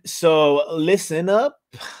gentlemen. So, listen up.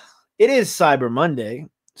 It is Cyber Monday.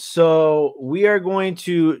 So we are going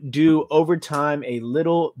to do overtime a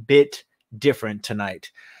little bit different tonight.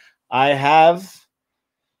 I have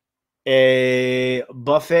a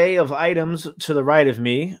buffet of items to the right of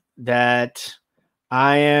me that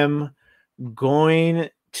I am going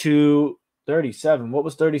to 37. What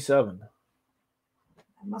was 37?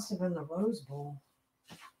 That must have been the Rose Bowl.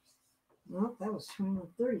 No, that was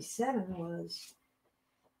 37 was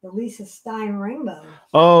the Lisa Stein Rainbow.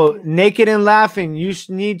 Oh, Naked and Laughing. You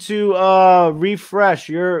need to refresh.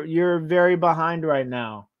 You're very behind right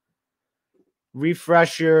now.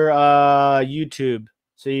 Refresh your YouTube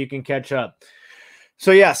so you can catch up.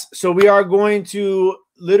 So yes, so we are going to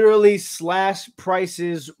literally slash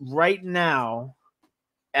prices right now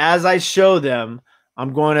as I show them.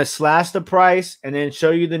 I'm going to slash the price and then show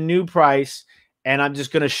you the new price, and I'm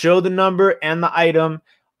just going to show the number and the item.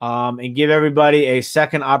 And give everybody a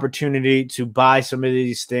second opportunity to buy some of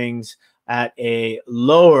these things at a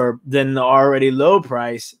lower than the already low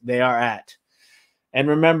price they are at. And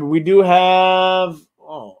remember, we do have,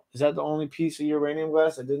 oh, is that the only piece of uranium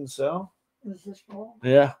glass that didn't sell? Is this full?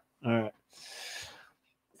 Yeah. All right.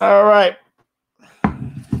 All right.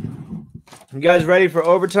 You guys ready for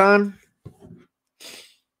overtime?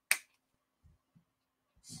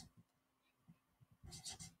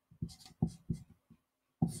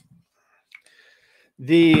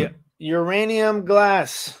 The uranium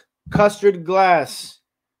glass, custard glass,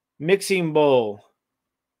 mixing bowl,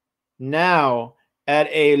 now at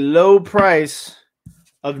a low price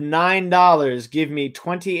of $9. Give me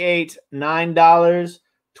 $28, $9,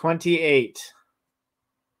 $28.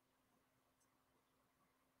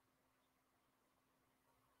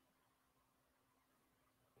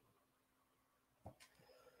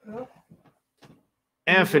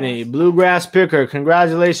 Anthony, Bluegrass Picker,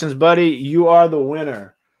 congratulations, buddy. You are the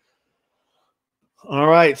winner. All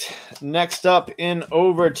right, next up in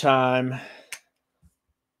overtime.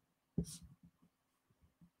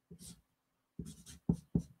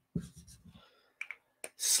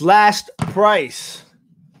 Slashed price.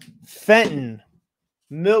 Fenton,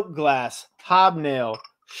 milk glass, hobnail,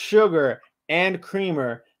 sugar, and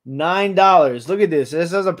creamer, $9. Look at this.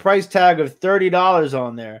 This has a price tag of $30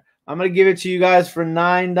 on there. I'm going to give it to you guys for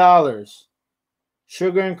 $9.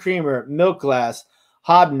 Sugar and creamer, milk glass,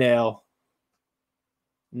 hobnail.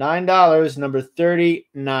 $9, number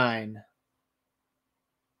 39.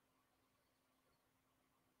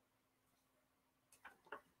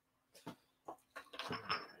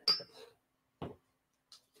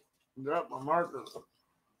 Drop my marker.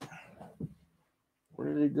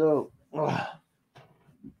 Where did it go? Oh.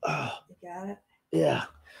 Oh. You got it? Yeah.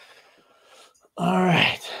 All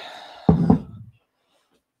right.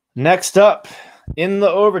 Next up in the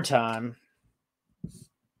overtime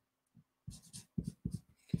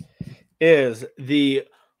is the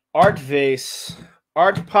art vase,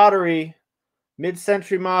 art pottery,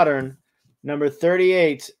 mid-century modern, number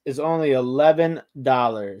 38 is only $11.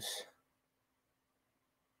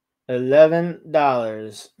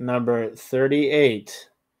 $11, number 38,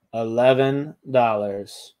 $11.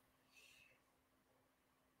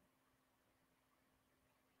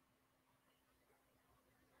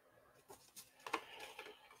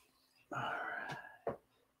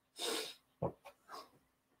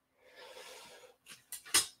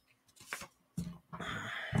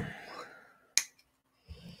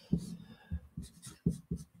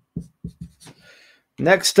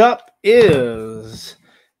 Next up is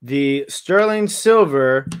the sterling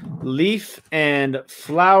silver leaf and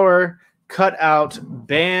flower cutout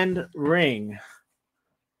band ring.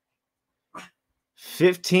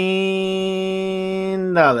 $15.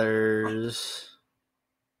 $15.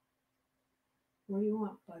 What do you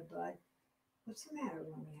want, bud? What's the matter,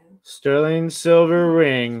 Romeo? Sterling silver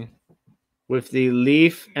ring with the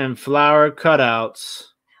leaf and flower cutouts.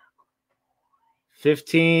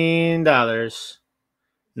 $15.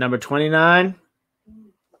 Number 29.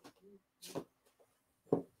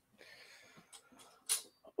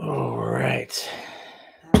 All right.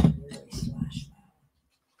 That would really smash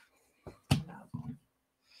that.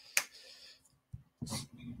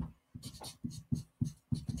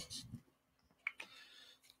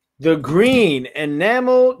 The green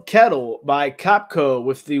enamel kettle by Copco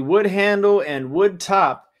with the wood handle and wood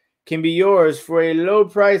top can be yours for a low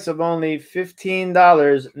price of only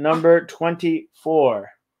 $15. Number 24.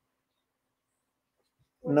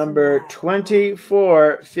 Number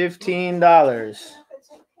 24, $15.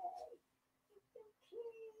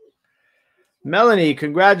 Melanie,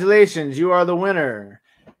 congratulations. You are the winner.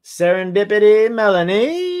 Serendipity,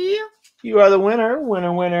 Melanie. You are the winner.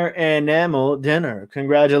 Winner, enamel dinner.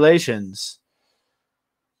 Congratulations.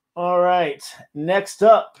 All right. Next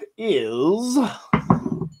up is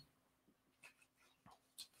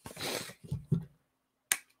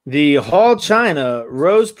the Hall China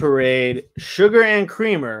Rose Parade Sugar and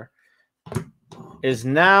Creamer is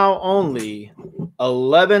now only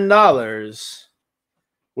 $11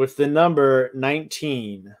 with the number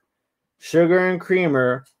 19. Sugar and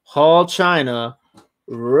Creamer Hall China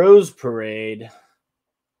Rose Parade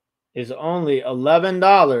is only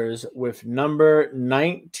 $11 with number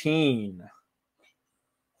 19.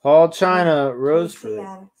 Hall China Rose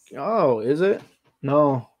Parade. Oh, is it?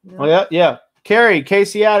 No. Oh, yeah. Carrie,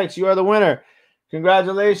 Casey Addicts, you are the winner.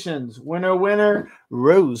 Congratulations. Winner,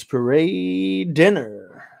 Rose Parade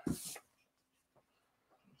dinner.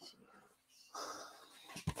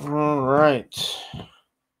 All right.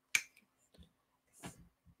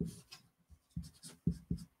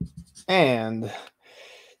 And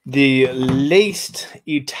the laced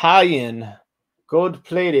Italian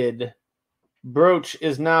gold-plated brooch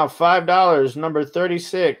is now $5, number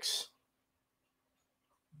 36.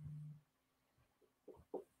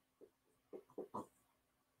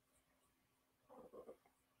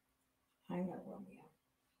 I know Romeo.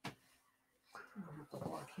 I'll have to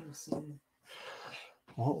walk him soon.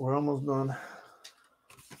 Well, we're almost done.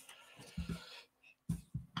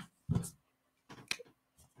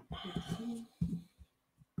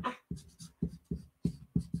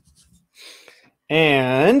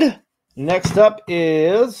 And next up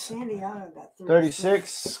is Sandy Otto got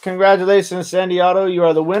 36. Congratulations, Sandy Otto. You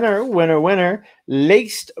are the winner.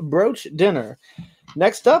 Laced brooch dinner.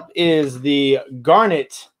 Next up is the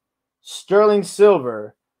garnet sterling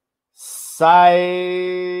silver size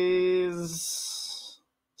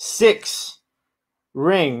 6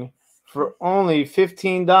 ring for only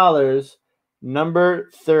 $15.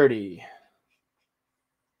 Number 30.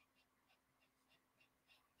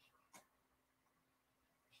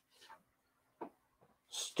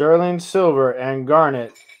 Sterling silver and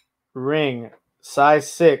garnet ring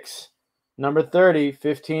size 6. Number 30,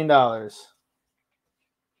 $15.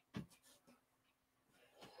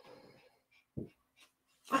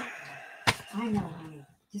 I know, honey.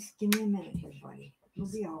 Just give me a minute here, buddy.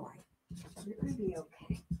 We'll be all right. It'll be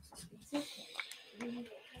okay. It's okay.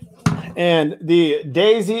 And the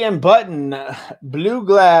Daisy and Button blue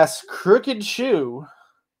glass crooked shoe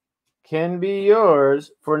can be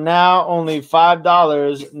yours for now only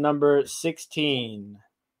 $5, number 16.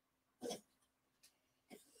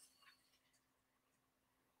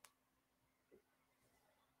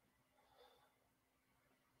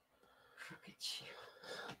 Crooked shoe.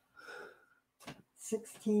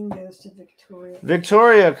 16 goes to Victoria.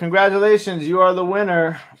 Victoria, congratulations. You are the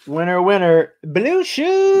winner. Winner. Blue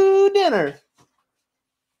shoe dinner.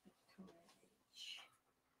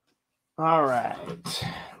 All right.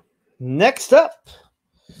 Next up,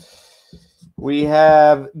 we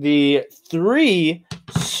have the 3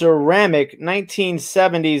 ceramic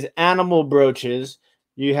 1970s animal brooches.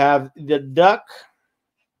 You have the duck.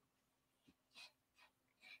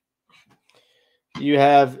 You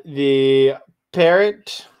have the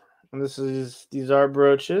parrot. And these are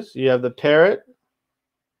brooches. You have the parrot.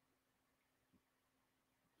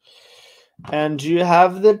 And you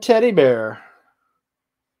have the teddy bear.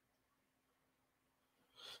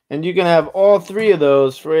 And you can have all 3 of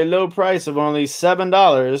those for a low price of only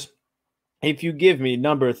 $7 if you give me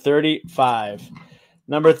number 35.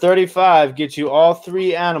 Number 35 gets you all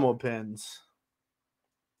 3 animal pins.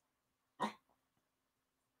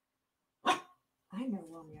 I know,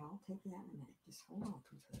 Romeo. I'll take that in a minute. Just hold on.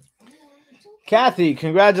 Kathy,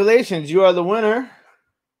 congratulations. You are the winner.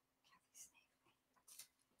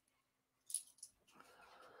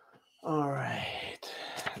 All right.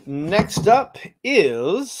 Next up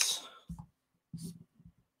is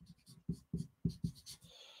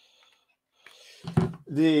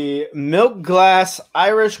the Milk Glass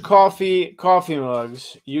Irish coffee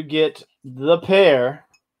mugs. You get the pair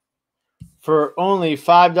for only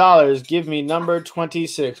 $5. Give me number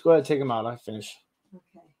 26. Go ahead, take them out. I finish.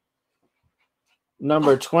 Okay.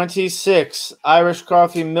 Number 26 Irish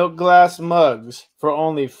coffee milk glass mugs for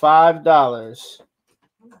only $5.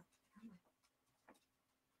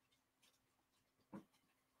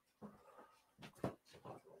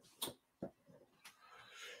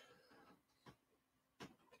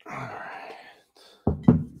 All right.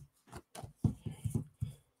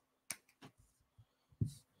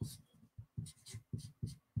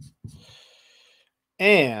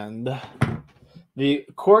 And the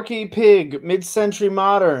Corky Pig Mid-Century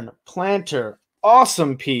Modern Planter.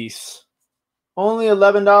 Awesome piece. Only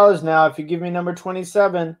 $11 now if you give me number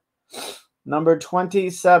 27. Number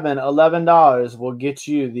 27, $11 will get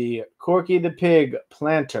you the Corky the Pig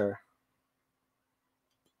Planter.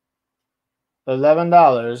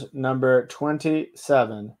 $11, number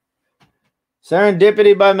 27.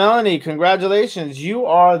 Serendipity by Melanie. Congratulations. You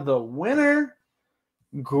are the winner.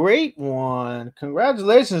 Great one.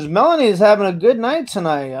 Congratulations. Melanie is having a good night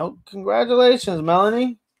tonight. Oh, congratulations,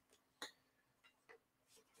 Melanie.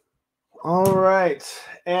 All right.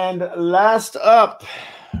 And last up,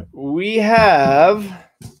 we have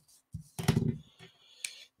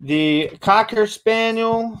the Cocker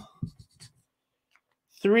Spaniel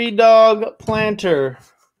 3-dog planter,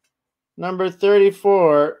 number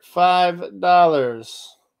 34, $5.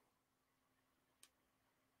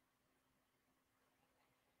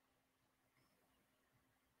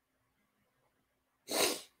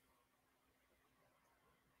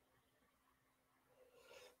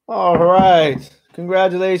 All right.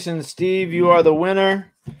 Congratulations, Steve. You are the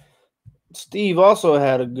winner. Steve also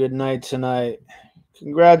had a good night tonight.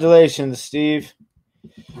 Congratulations, Steve.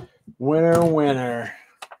 Winner, winner.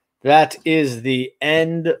 That is the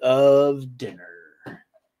end of dinner. I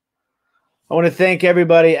want to thank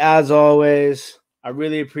everybody as always. I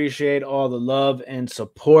really appreciate all the love and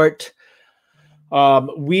support.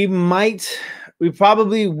 We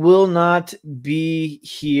probably will not be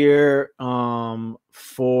here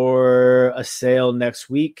for a sale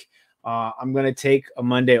next week. I'm going to take a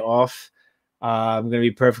Monday off. I'm going to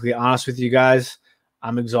be perfectly honest with you guys.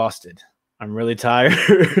 I'm exhausted. I'm really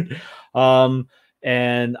tired.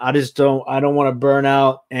 And I don't want to burn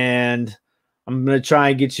out, and I'm going to try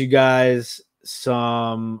and get you guys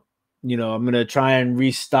some, I'm going to try and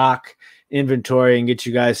restock inventory and get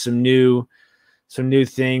you guys some new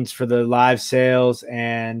things for the live sales.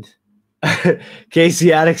 And Casey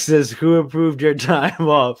Addix says, who approved your time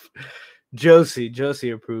off? Josie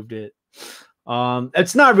approved it.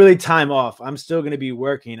 It's not really time off. I'm still going to be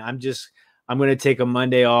working. I'm going to take a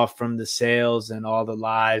Monday off from the sales and all the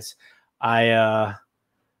lives. I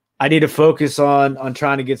need to focus on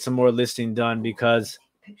trying to get some more listing done because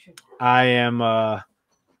I'm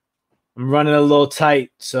running a little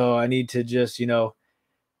tight. So I need to just,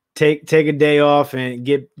 take a day off and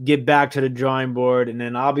get back to the drawing board. And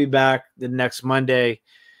then I'll be back the next Monday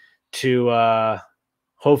to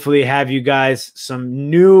hopefully have you guys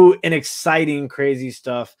some new and exciting, crazy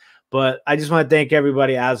stuff. But I just want to thank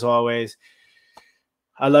everybody as always.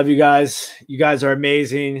 I love you guys. You guys are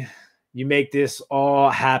amazing. You make this all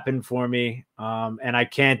happen for me. And I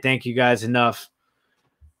can't thank you guys enough.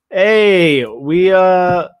 Hey, we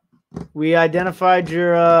identified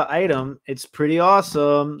your item. It's pretty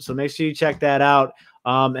awesome. So make sure you check that out.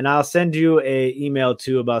 And I'll send you an email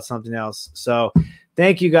too about something else. So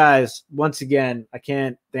thank you guys. Once again, I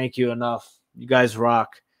can't thank you enough. You guys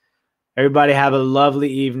rock. Everybody have a lovely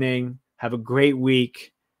evening. Have a great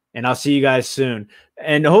week. And I'll see you guys soon.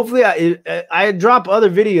 And hopefully I drop other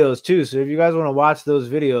videos too. So if you guys want to watch those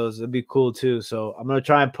videos, it'd be cool too. So I'm going to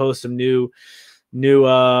try and post some new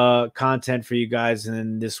content for you guys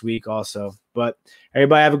in this week also. But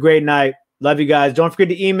everybody have a great night. Love you guys. Don't forget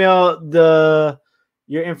to email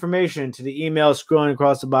your information to the email scrolling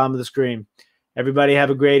across the bottom of the screen. Everybody have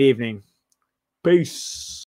a great evening. Peace.